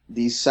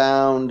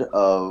sound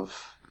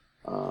of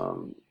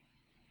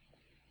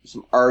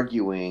some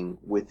arguing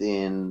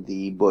within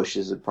the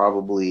bushes. At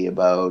probably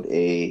about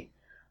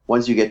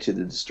once you get to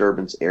the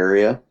disturbance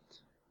area,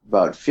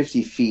 about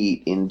 50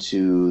 feet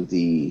into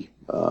the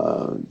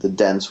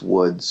dense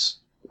woods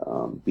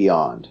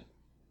beyond.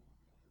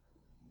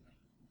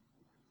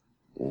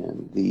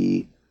 And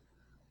the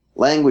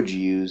language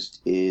used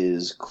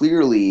is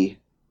clearly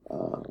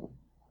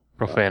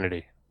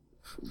Profanity.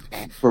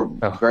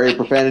 very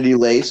profanity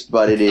laced,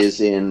 but it is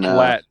in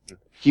Latin.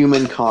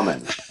 human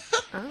common.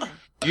 Oh.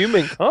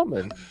 Human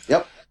common.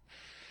 Yep.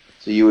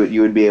 So you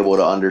would be able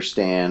to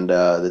understand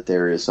that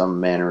there is some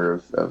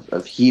manner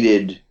of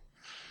heated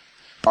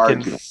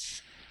argument.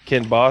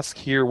 Can Bosk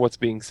hear what's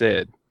being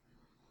said?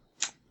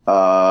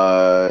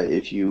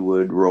 If you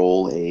would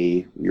roll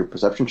your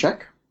perception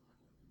check.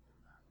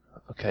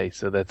 Okay,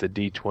 so that's a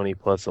D20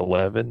 plus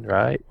 11,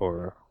 right?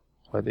 Or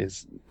what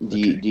is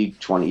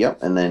D20,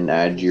 yep, and then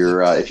add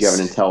your if you have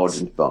an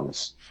intelligence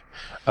bonus.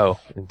 Oh,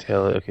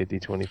 okay,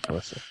 D20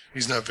 plus.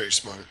 He's not very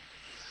smart.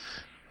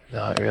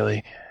 Not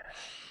really.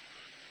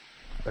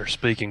 They're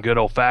speaking good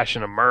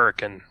old-fashioned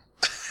American.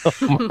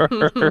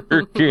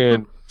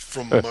 American.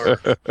 From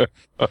America.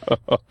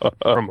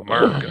 From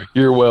America.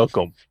 You're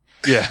welcome.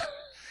 Yeah.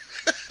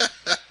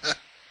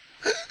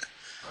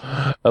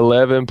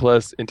 11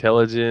 plus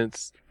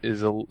intelligence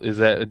is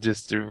that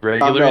just a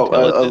regular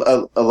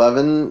intelligence?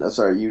 11.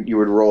 Sorry, you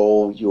would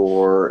roll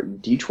your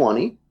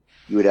D20.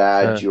 You would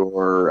add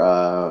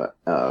your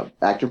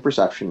active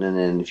perception, and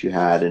then if you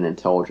had an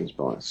intelligence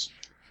bonus.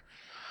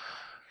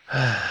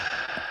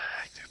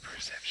 Active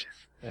perception.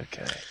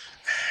 Okay.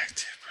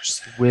 Active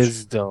perception.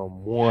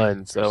 Wisdom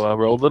 1. So I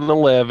rolled an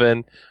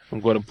 11. I'm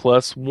going to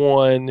plus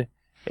 1,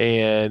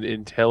 and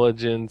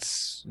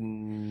intelligence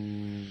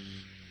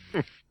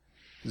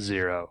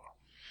 0.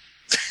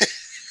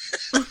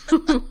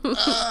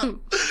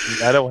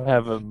 I don't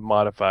have a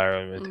modifier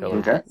on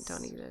intelligence. Okay.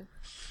 Don't either.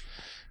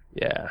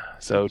 Yeah,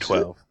 so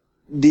 12.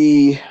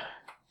 The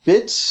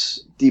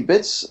bits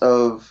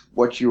of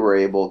what you were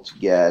able to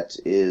get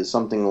is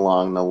something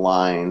along the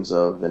lines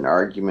of an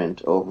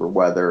argument over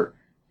whether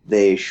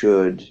they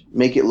should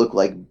make it look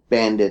like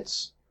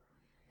bandits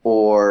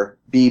or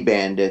be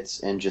bandits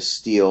and just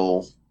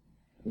steal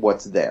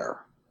what's there.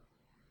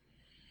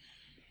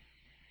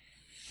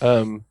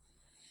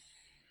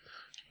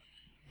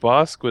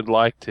 Bosk would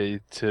like to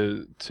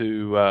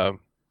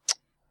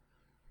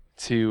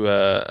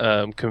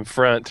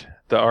confront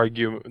the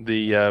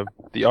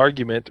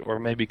argument, or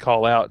maybe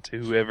call out to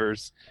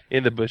whoever's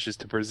in the bushes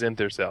to present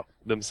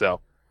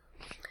themselves.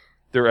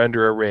 They're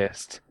under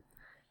arrest.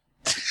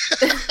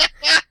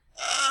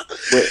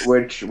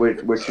 Which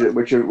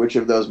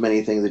of those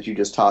many things that you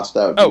just tossed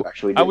out do you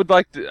actually do?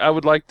 I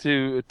would like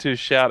to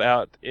shout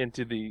out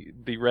into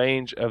the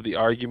range of the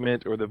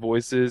argument or the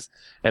voices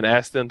and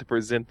ask them to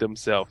present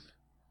themselves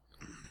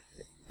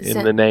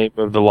in the name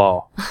of the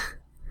law.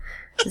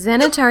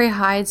 Xanatari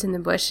hides in the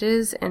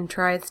bushes and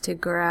tries to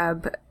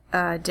grab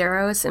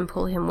Daros and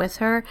pull him with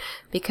her,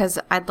 because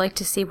I'd like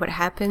to see what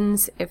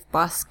happens if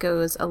Bosk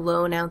goes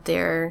alone out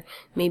there.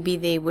 Maybe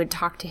they would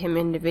talk to him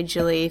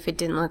individually if it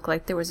didn't look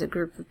like there was a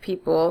group of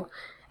people,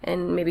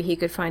 and maybe he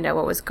could find out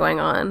what was going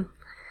on.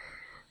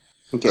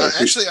 Okay,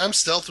 actually, I'm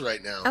stealth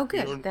right now. Oh,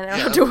 good. Then I don't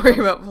have to worry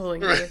about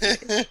pulling you.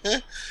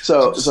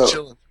 So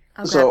chilling.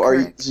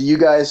 So you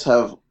guys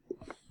have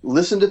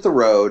listened at the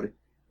road.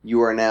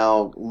 You are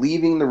now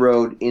leaving the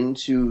road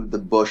into the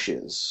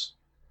bushes.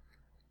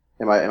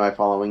 Am I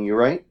following you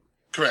right?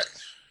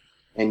 Correct.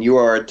 And you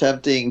are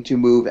attempting to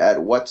move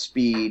at what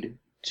speed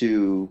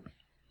to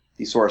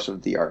the source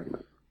of the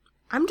argument?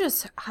 I'm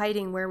just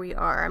hiding where we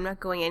are. I'm not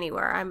going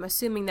anywhere. I'm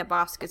assuming that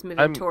Bosk is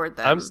moving toward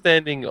them. I'm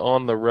standing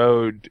on the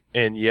road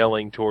and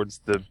yelling towards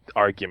the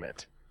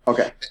argument.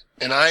 Okay.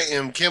 And I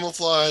am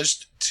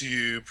camouflaged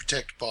to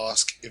protect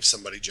Bosk if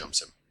somebody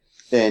jumps him.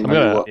 And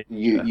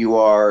you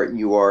are on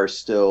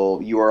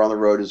the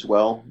road as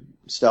well,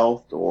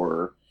 stealth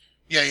or?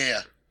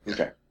 Yeah.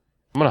 Okay.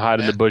 I'm gonna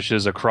hide in the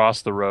bushes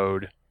across the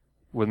road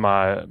with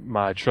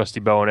my trusty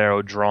bow and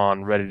arrow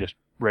drawn, ready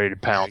to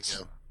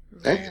pounce.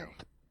 Okay.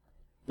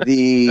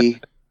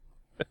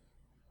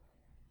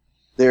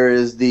 There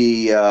is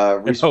the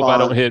response. I hope I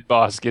don't hit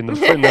Bosk in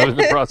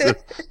the process.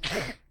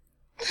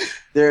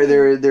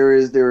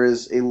 There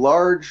is a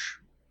large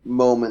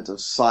moment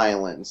of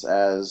silence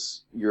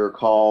as your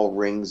call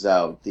rings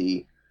out.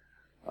 There's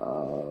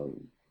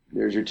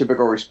your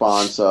typical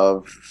response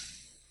of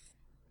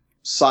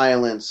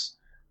silence,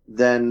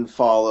 then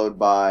followed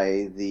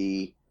by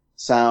the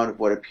sound of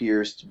what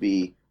appears to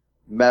be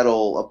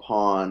metal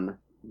upon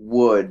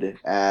wood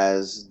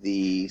as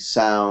the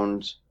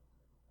sound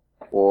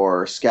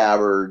or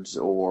scabbards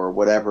or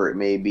whatever it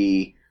may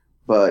be,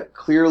 but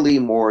clearly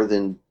more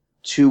than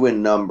 2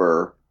 in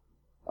number,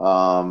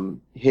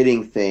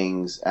 hitting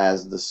things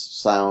as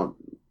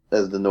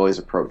the noise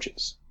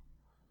approaches.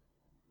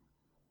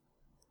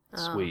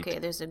 Sweet. Okay,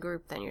 there's a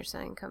group then you're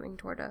saying coming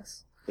toward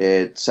us.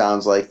 It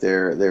sounds like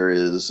there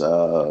is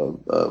a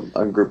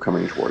group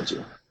coming towards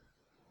you.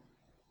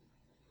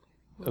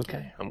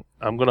 Okay,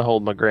 I'm gonna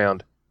hold my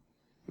ground.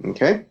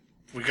 Okay.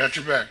 We got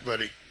your back,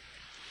 buddy.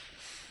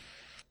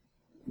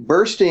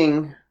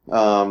 Bursting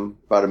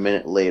about a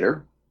minute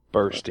later.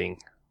 Bursting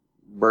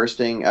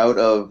Out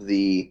of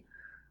the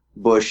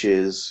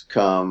bushes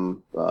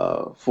come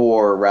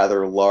 4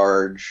 rather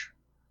large,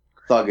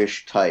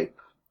 thuggish type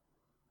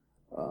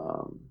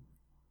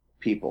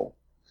people.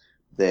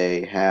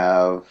 They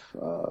have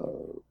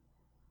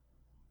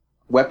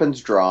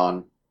weapons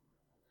drawn,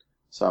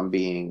 one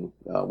being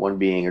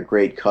a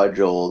great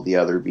cudgel, the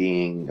other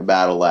being a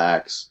battle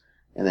axe,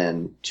 and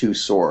then 2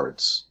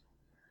 swords.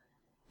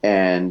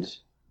 and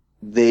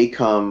they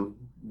come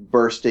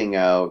bursting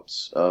out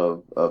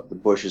of the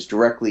bushes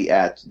directly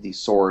at the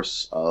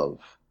source of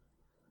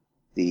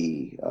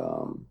the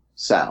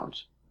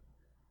sound.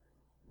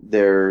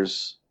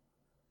 There's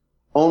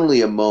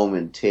only a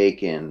moment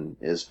taken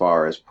as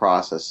far as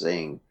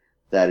processing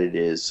that it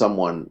is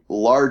someone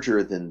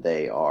larger than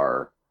they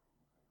are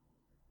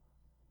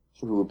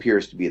who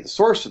appears to be the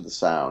source of the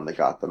sound that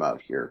got them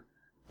out here,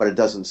 but it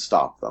doesn't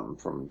stop them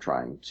from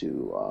trying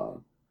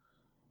to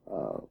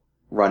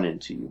run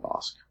into you,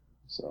 Bosk.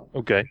 So,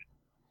 Okay.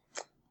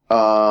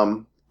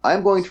 I'm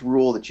going to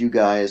rule that you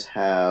guys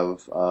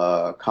have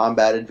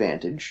combat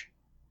advantage.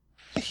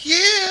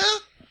 Yeah.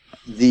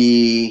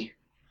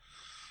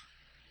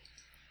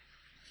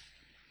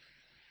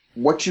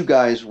 What you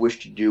guys wish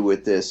to do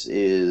with this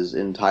is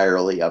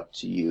entirely up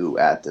to you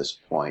at this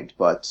point,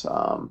 but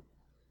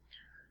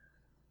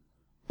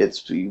it's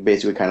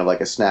basically kind of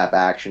like a snap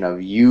action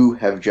of you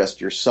have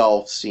just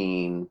yourself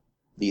seen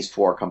these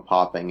four come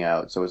popping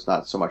out, so it's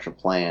not so much a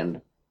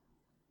planned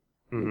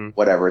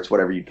whatever. It's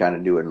whatever you kind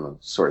of do in a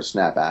sort of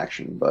snap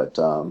action. But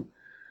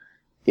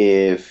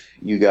if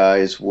you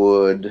guys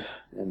would,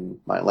 and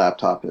my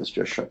laptop is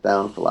just shut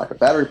down for lack of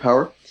battery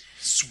power.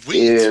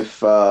 Sweet.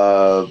 If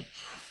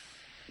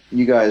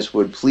you guys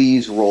would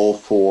please roll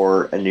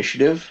for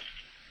initiative.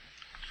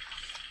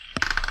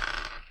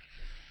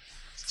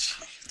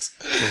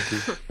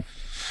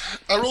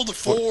 I rolled a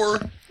 4.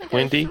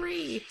 20?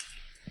 3.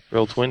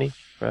 Roll 20,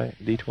 right?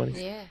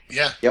 D20. Yeah.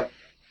 Yeah. Yep.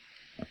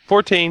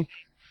 14.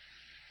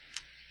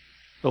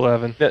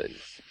 11.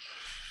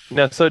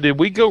 Now, so did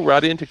we go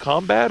right into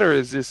combat, or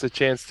is this a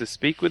chance to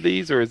speak with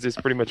these, or is this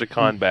pretty much a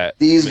combat?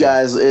 These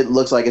guys, it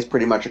looks like it's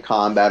pretty much a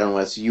combat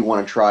unless you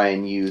want to try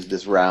and use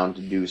this round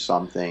to do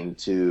something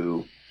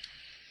to...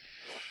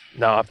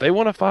 No, if they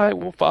want to fight,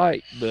 we'll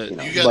fight. But You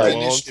know, You got but- the all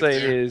I'm initiative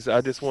saying there. is,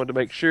 I just wanted to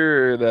make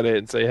sure that I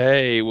didn't say,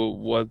 "Hey, well,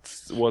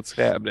 what's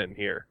happening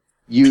here?"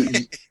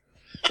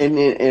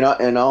 In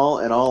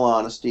all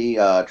honesty,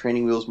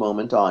 training wheels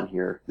moment on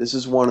here. This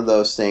is one of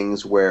those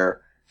things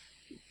where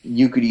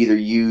you could either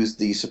use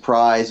the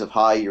surprise of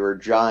 "Hi, you're a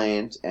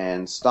giant"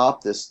 and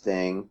stop this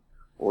thing,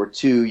 or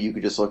two, you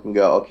could just look and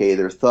go, "Okay,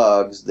 they're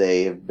thugs.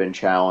 They have been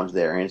challenged.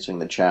 They're answering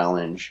the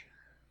challenge."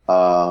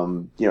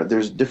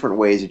 There's different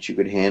ways that you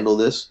could handle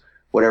this.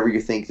 Whatever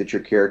you think that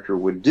your character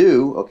would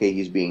do, okay,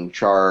 he's being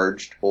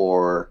charged,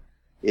 or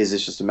is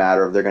this just a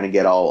matter of they're going to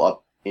get all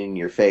up in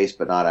your face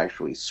but not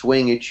actually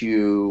swing at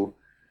you,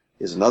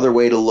 is another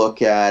way to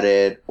look at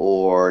it.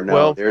 Or no,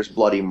 Well- there's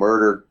bloody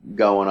murder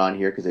going on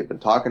here because they've been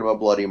talking about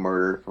bloody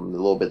murder from the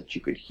little bit that you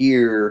could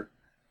hear.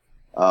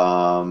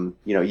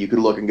 You could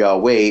look and go,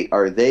 wait,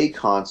 are they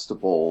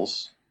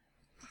constables?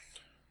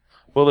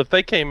 Well, if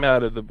they came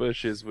out of the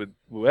bushes with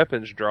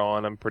weapons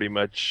drawn, I'm pretty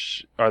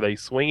much. Are they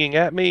swinging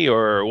at me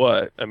or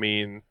what? I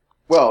mean,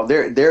 Well,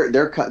 they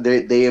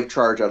have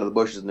charged out of the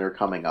bushes and they're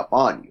coming up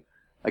on you.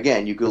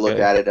 Again, you could look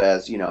Okay. at it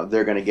as,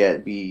 they're going to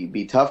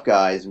be tough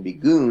guys and be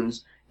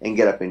goons and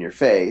get up in your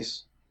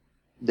face.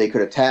 They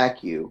could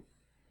attack you.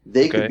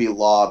 They could Okay. be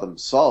law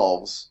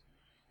themselves,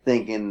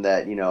 thinking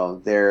that,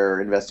 their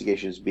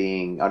investigation is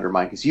being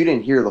undermined because you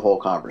didn't hear the whole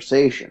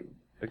conversation.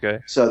 okay,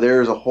 So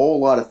there's a whole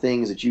lot of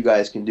things that you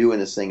guys can do in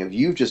this thing. If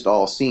you've just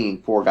all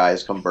seen four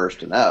guys come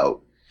bursting out,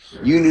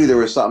 you knew there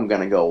was something going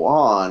to go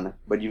on,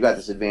 but you've got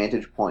this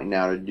advantage point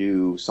now to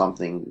do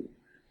something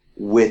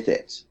with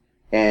it.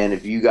 And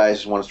if you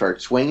guys want to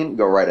start swinging,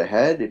 go right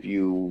ahead. If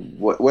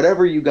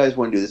whatever you guys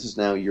want to do, this is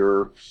now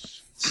your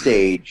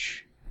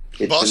stage.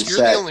 It's Boss, been you're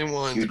set. the only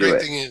one. You The do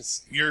great it. thing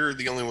is, you're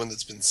the only one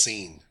that's been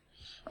seen.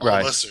 All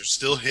Right. of us are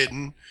still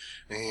hidden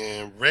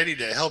and ready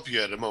to help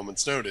you at a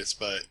moment's notice,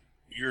 but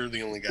you're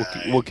the only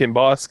guy. well, can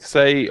boss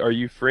say, "Are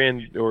you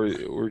friend?"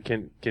 or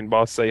can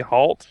boss say,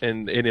 "Halt"?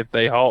 And if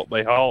they halt,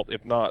 they halt.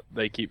 If not,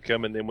 they keep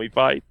coming. Then we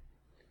fight.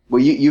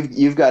 Well,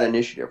 you've got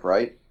initiative,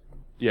 right?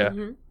 Yeah,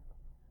 Mhm.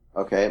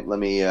 Okay, let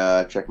me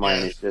check my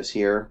Yeah. initiatives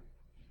here.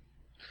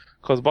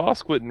 because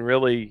boss wouldn't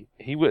really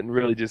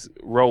just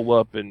roll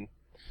up and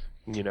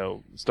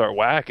start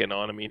whacking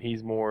on him. I mean,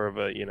 he's more of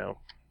a you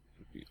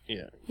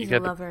He's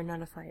got a lover,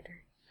 not a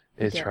fighter.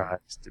 it Yeah.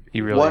 tries to be.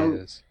 He really One-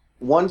 is.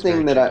 One It's thing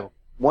very that gentle.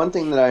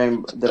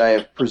 I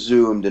have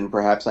presumed, and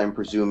perhaps I'm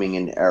presuming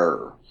an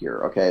error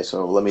here. Okay,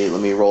 so let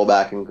me roll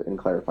back and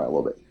clarify a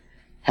little bit.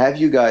 Have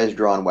you guys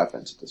drawn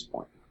weapons at this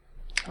point?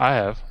 I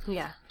have.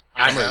 Yeah.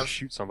 I I'm ready to have.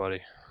 shoot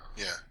somebody.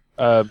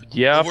 Yeah.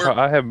 Yeah, Well,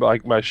 I have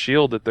like my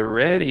shield at the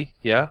ready.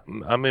 Yeah,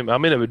 I'm in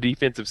a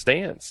defensive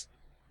stance.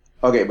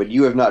 Okay, but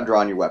you have not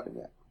drawn your weapon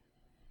yet.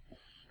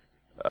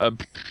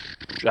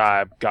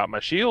 I've got my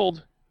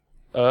shield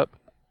up.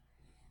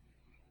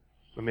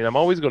 I mean, I'm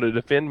always going to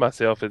defend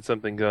myself if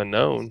something's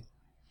unknown.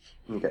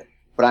 Okay,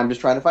 but I'm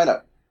just trying to find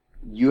out.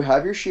 You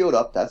have your shield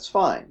up, that's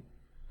fine.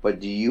 But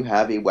do you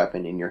have a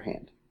weapon in your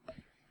hand?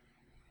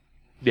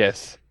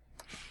 Yes.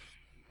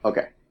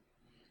 Okay.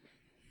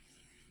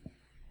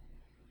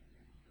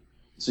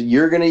 So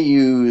you're going to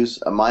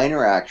use a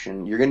minor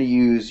action. You're going to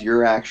use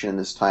your action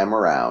this time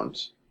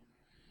around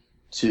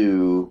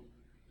to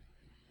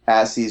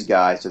ask these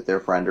guys if they're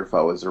friend or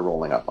foe as they're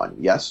rolling up on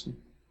you. Yes?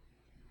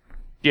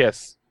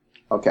 Yes.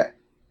 Okay.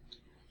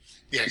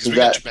 Yeah, because So we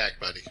got that- your back,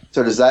 buddy.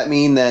 So does that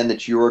mean then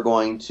that you are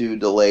going to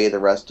delay the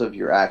rest of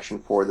your action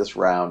for this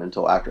round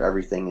until after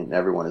everything and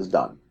everyone is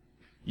done?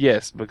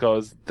 Yes,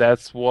 because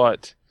that's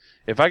what.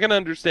 If I can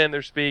understand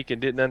their speak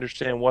and didn't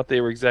understand what they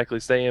were exactly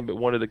saying, but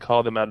wanted to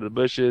call them out of the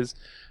bushes,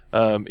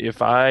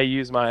 if I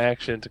use my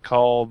action to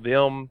call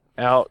them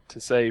out to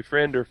say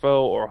friend or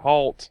foe or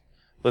halt,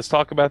 let's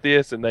talk about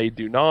this, and they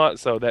do not,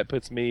 so that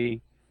puts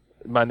me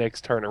my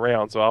next turn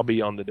around, so I'll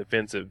be on the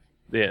defensive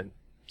then.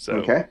 So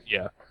Okay.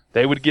 yeah,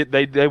 they would get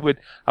they would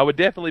I would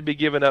definitely be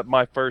giving up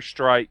my first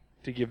strike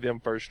to give them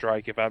first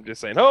strike if I'm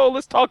just saying, oh,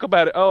 let's talk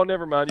about it. Oh,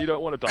 never mind, you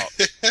don't want to talk.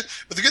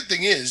 But the good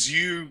thing is,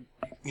 you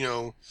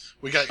know,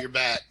 we got your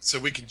back, so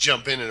we can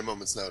jump in at a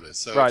moment's notice.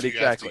 So Right, if you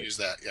have to exactly. use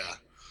that, yeah.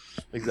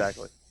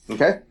 Exactly.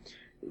 Okay.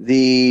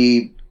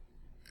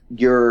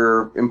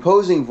 Your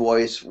imposing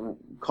voice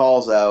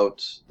calls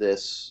out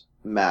this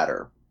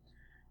matter.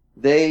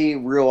 They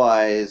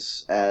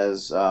realize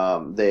as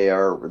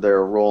they're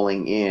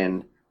rolling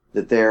in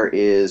that there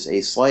is a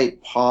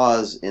slight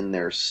pause in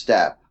their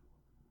step,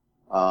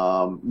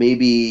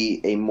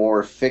 maybe a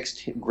more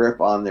fixed grip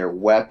on their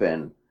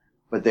weapon,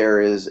 but there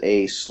is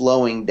a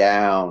slowing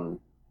down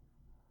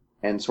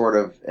and sort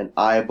of an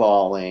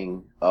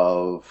eyeballing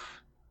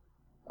of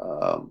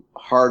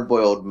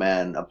hard-boiled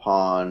men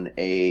upon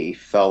a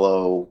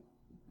fellow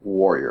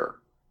warrior,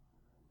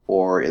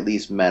 or at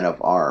least men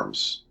of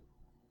arms.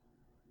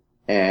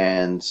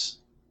 And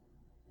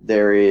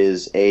there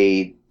is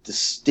a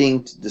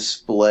distinct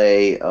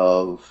display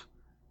of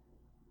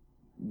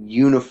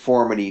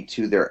uniformity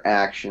to their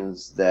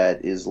actions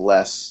that is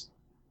less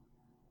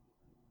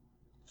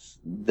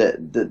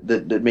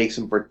that makes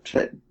them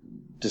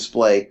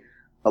display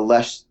a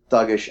less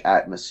thuggish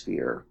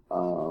atmosphere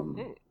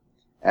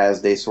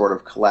as they sort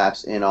of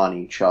collapse in on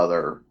each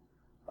other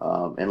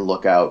and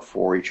look out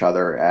for each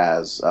other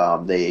as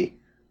they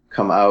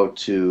come out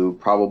to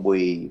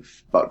probably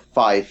about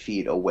 5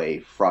 feet away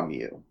from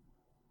you.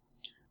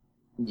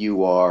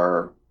 You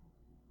are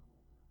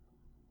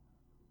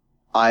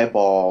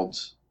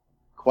eyeballed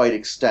quite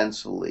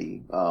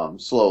extensively,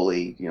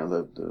 slowly,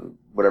 the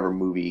whatever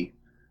movie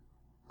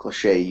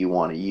cliche you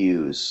want to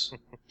use.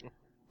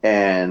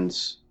 And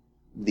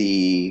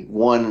the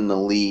one in the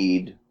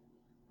lead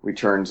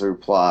returns a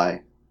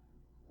reply,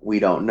 "We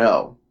don't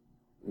know.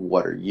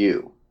 What are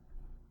you?"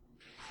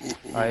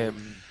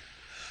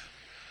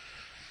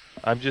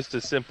 I'm just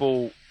a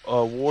simple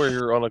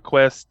warrior on a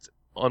quest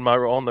on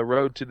the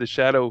road to the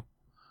Shadow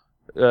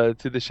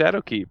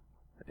Keep,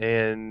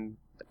 and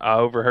I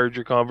overheard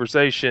your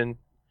conversation,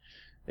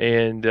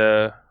 and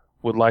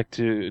would like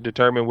to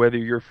determine whether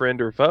you're friend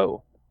or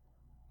foe.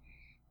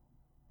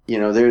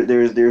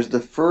 There's the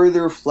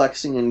further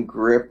flexing and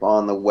grip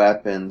on the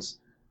weapons,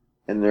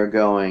 and they're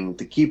going,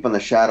 the keep on the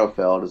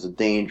Shadowfell is a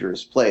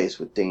dangerous place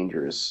with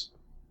dangerous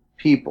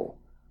people.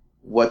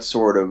 What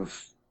sort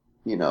of,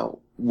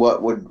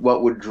 what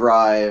would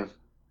drive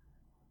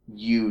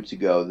you to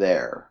go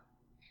there?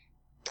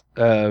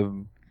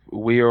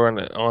 We are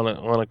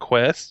on a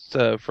quest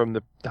from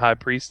the High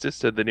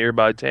Priestess of the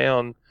nearby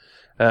town,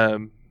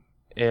 and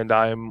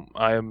I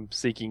am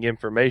seeking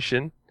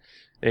information,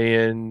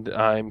 and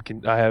I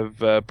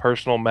have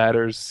personal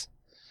matters,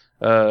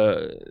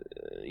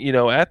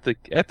 at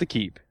the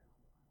keep.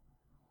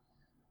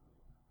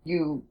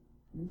 You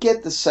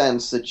get the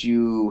sense that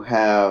you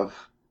have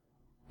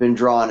been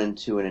drawn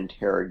into an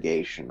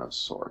interrogation of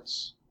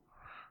sorts,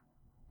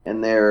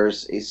 and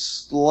there's a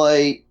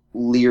slight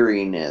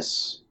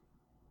leeriness,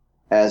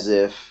 as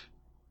if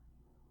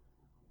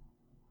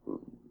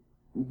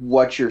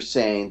what you're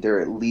saying,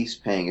 they're at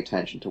least paying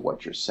attention to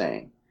what you're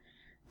saying.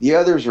 The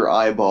others are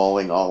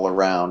eyeballing all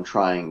around,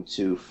 trying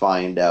to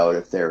find out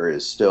if there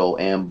is still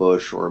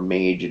ambush or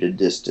mage at a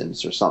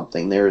distance or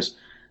something. There's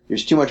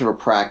too much of a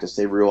practice.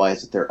 They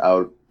realize that they're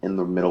out in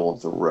the middle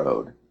of the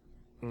road.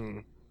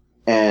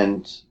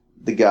 And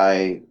the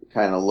guy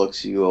kind of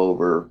looks you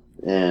over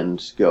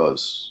and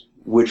goes,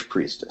 "Which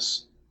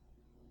priestess?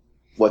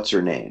 What's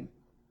her name?"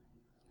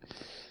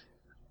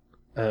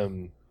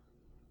 Marla,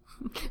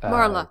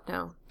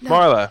 no.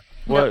 Marla.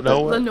 What?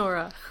 No.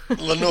 Lenora.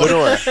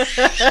 Lenore.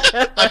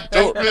 I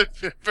don't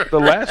remember. The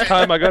last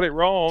time I got it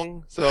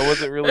wrong, so I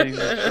wasn't really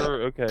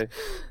sure. Okay.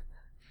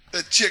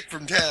 The chick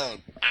from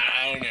town.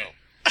 I don't know.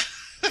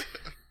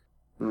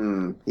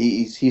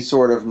 He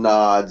sort of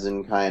nods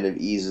and kind of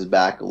eases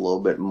back a little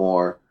bit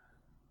more.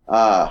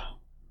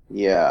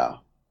 Yeah,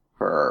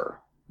 her.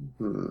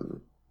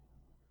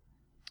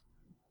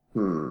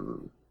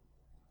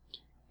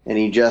 And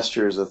he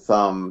gestures a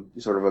thumb,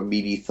 sort of a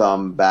meaty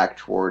thumb, back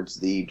towards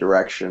the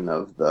direction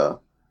of the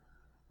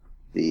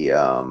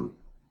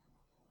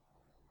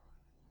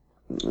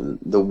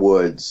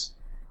woods,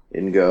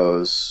 and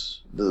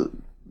goes,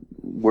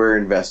 "We're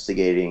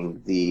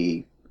investigating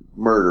the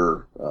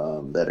murder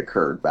that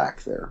occurred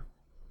back there."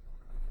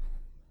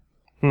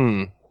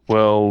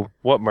 Well,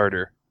 what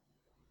murder?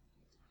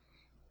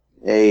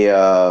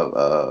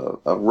 a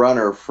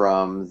runner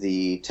from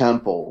the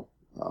temple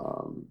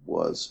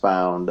was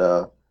found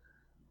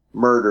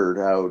murdered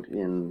out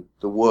in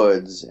the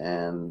woods,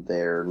 and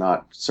they're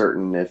not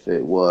certain if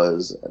it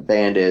was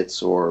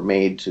bandits or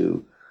made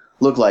to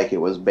look like it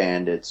was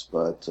bandits,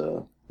 but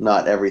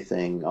not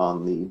everything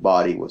on the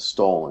body was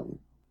stolen.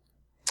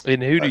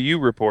 And who do you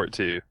report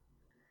to?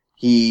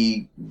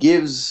 He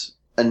gives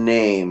a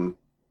name,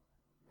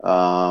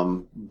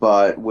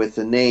 but with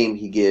the name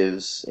he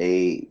gives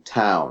a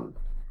town,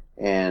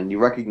 and you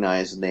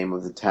recognize the name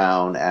of the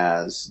town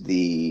as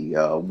the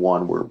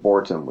one where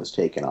Borton was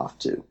taken off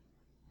to.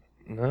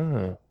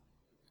 Oh,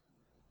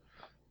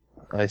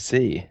 I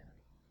see.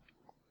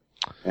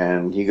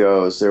 And he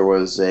goes, there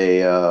was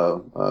a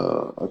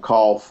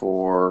call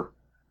for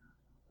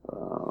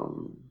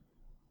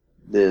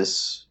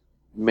this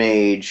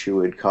mage who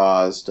had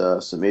caused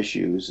some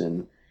issues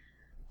in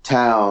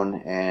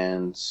town,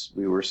 and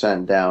we were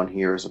sent down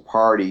here as a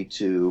party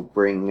to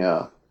bring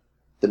the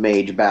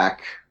mage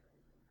back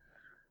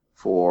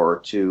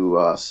for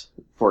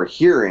a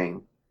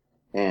hearing.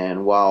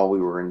 And while we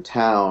were in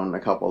town, a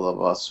couple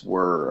of us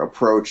were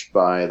approached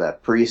by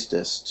that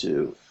priestess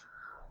to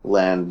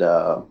lend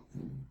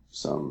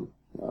some,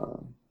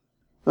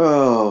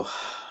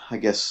 I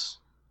guess,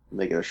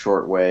 make it a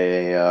short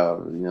way,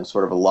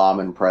 sort of a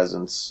lawman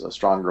presence, a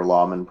stronger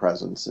lawman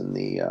presence in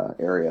the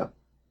area.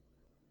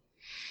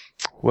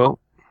 Well,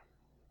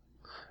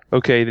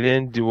 okay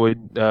then.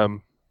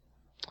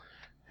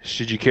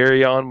 Should you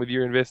carry on with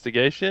your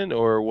investigation,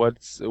 or what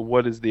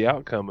is the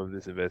outcome of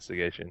this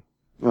investigation?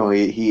 Well,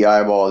 he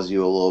eyeballs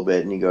you a little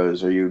bit, and he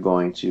goes, "Are you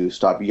going to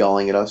stop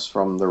yelling at us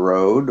from the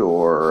road,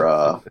 or?"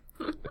 Are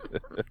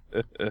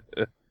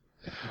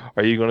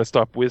you going to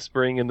stop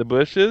whispering in the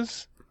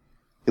bushes?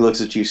 He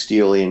looks at you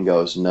steely and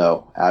goes,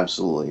 "No,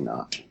 absolutely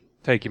not."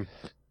 Take him.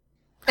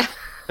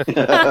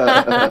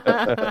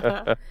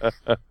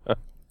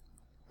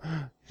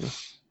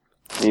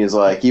 He's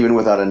like, "Even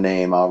without a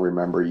name, I'll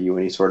remember you."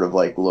 And he sort of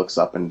like looks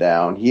up and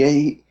down.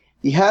 He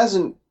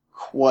hasn't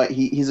quite.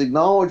 He's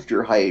acknowledged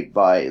your height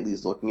by at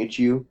least looking at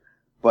you,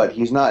 but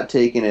he's not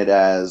taken it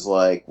as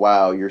like,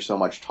 "Wow, you're so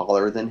much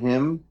taller than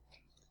him."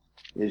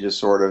 It's just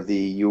sort of the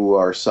 "you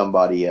are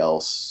somebody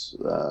else"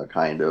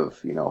 kind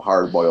of,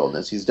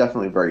 hard-boiledness. He's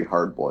definitely very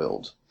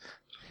hard-boiled.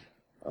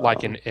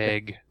 Like an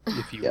egg,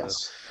 if you will.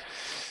 Yes.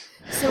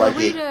 So are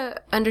we to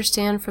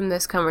understand from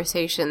this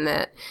conversation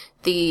that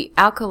the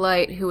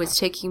Alkalite who was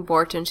taking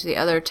Borton to the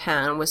other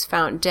town was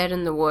found dead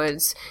in the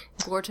woods?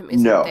 Borton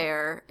isn't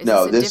there. Is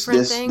this a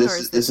different thing, or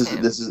is this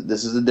him? This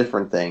is a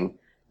different thing.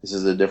 This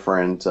is a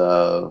different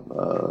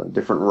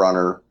different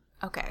runner.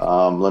 Okay.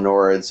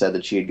 Lenora had said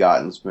that she had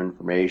gotten some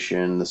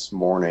information this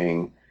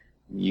morning.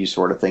 You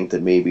sort of think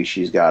that maybe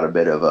she's got a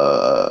bit of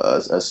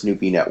a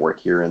Snoopy network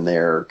here and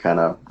there, kind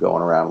of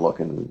going around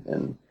looking,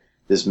 and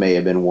this may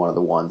have been one of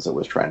the ones that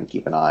was trying to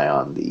keep an eye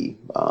on the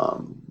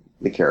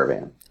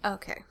caravan.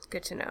 Okay,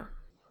 good to know.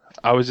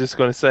 I was just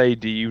going to say,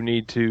 do you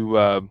need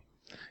to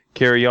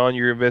carry on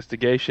your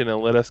investigation and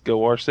let us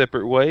go our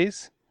separate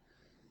ways?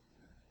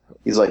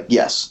 He's like,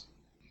 yes.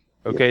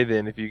 Okay,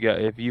 then if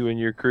you and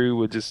your crew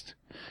would just,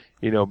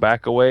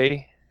 back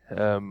away,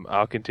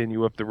 I'll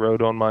continue up the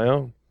road on my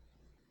own.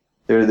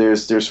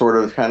 There's sort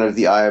of kind of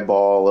the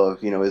eyeball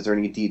of, is there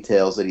any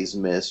details that he's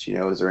missed?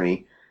 Is there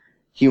any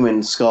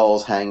human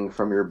skulls hanging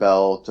from your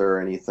belt or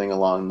anything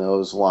along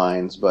those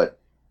lines? But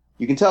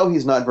you can tell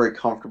he's not very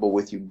comfortable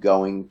with you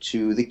going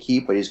to the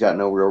keep, but he's got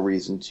no real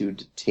reason to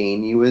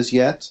detain you as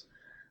yet.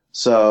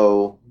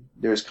 So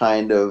there's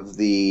kind of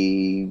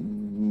the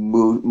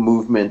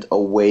movement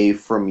away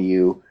from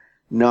you,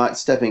 not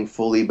stepping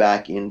fully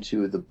back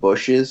into the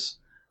bushes,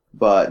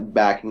 but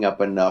backing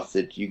up enough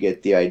that you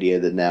get the idea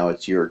that now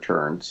it's your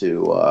turn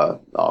to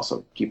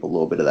also keep a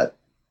little bit of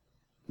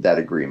that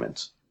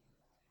agreement.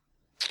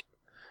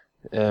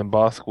 And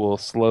Bosk will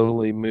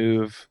slowly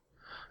move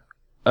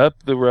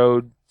up the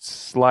road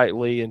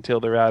slightly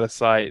until they're out of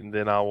sight, and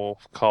then I will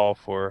call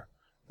for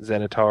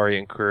Xanatari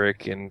and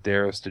Kurik and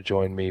Daros to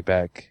join me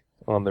back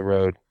on the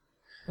road.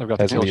 I've got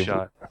the kill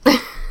shot.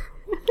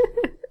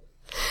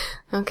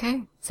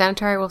 Okay.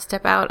 Xanatari will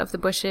step out of the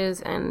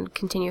bushes and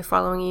continue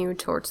following you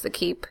towards the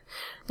keep.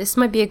 This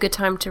might be a good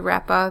time to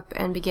wrap up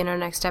and begin our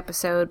next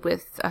episode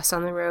with us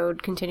on the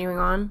road continuing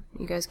on.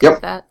 You guys good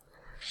with that?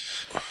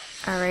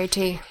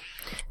 Alrighty.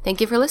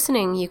 Thank you for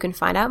listening. You can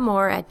find out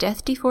more at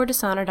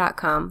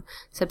deathd4dishonor.com.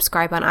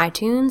 Subscribe on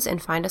iTunes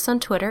and find us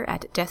on Twitter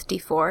at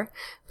deathd4.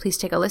 Please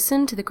take a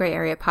listen to the Gray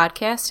Area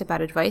podcast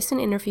about advice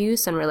and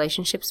interviews on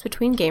relationships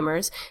between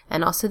gamers,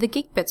 and also the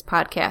Geek Bits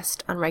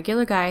podcast on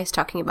regular guys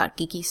talking about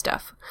geeky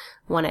stuff.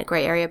 One at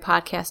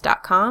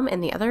grayareapodcast.com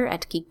and the other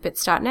at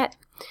geekbits.net.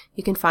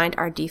 You can find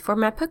our D4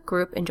 Maphook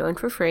group and join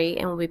for free,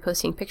 and we'll be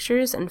posting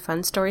pictures and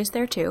fun stories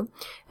there too.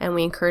 And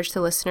we encourage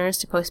the listeners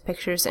to post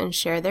pictures and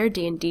share their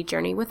D&D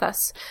journey with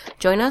us.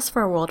 Join us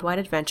for a worldwide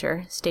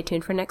adventure. Stay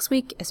tuned for next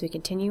week as we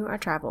continue our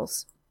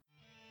travels.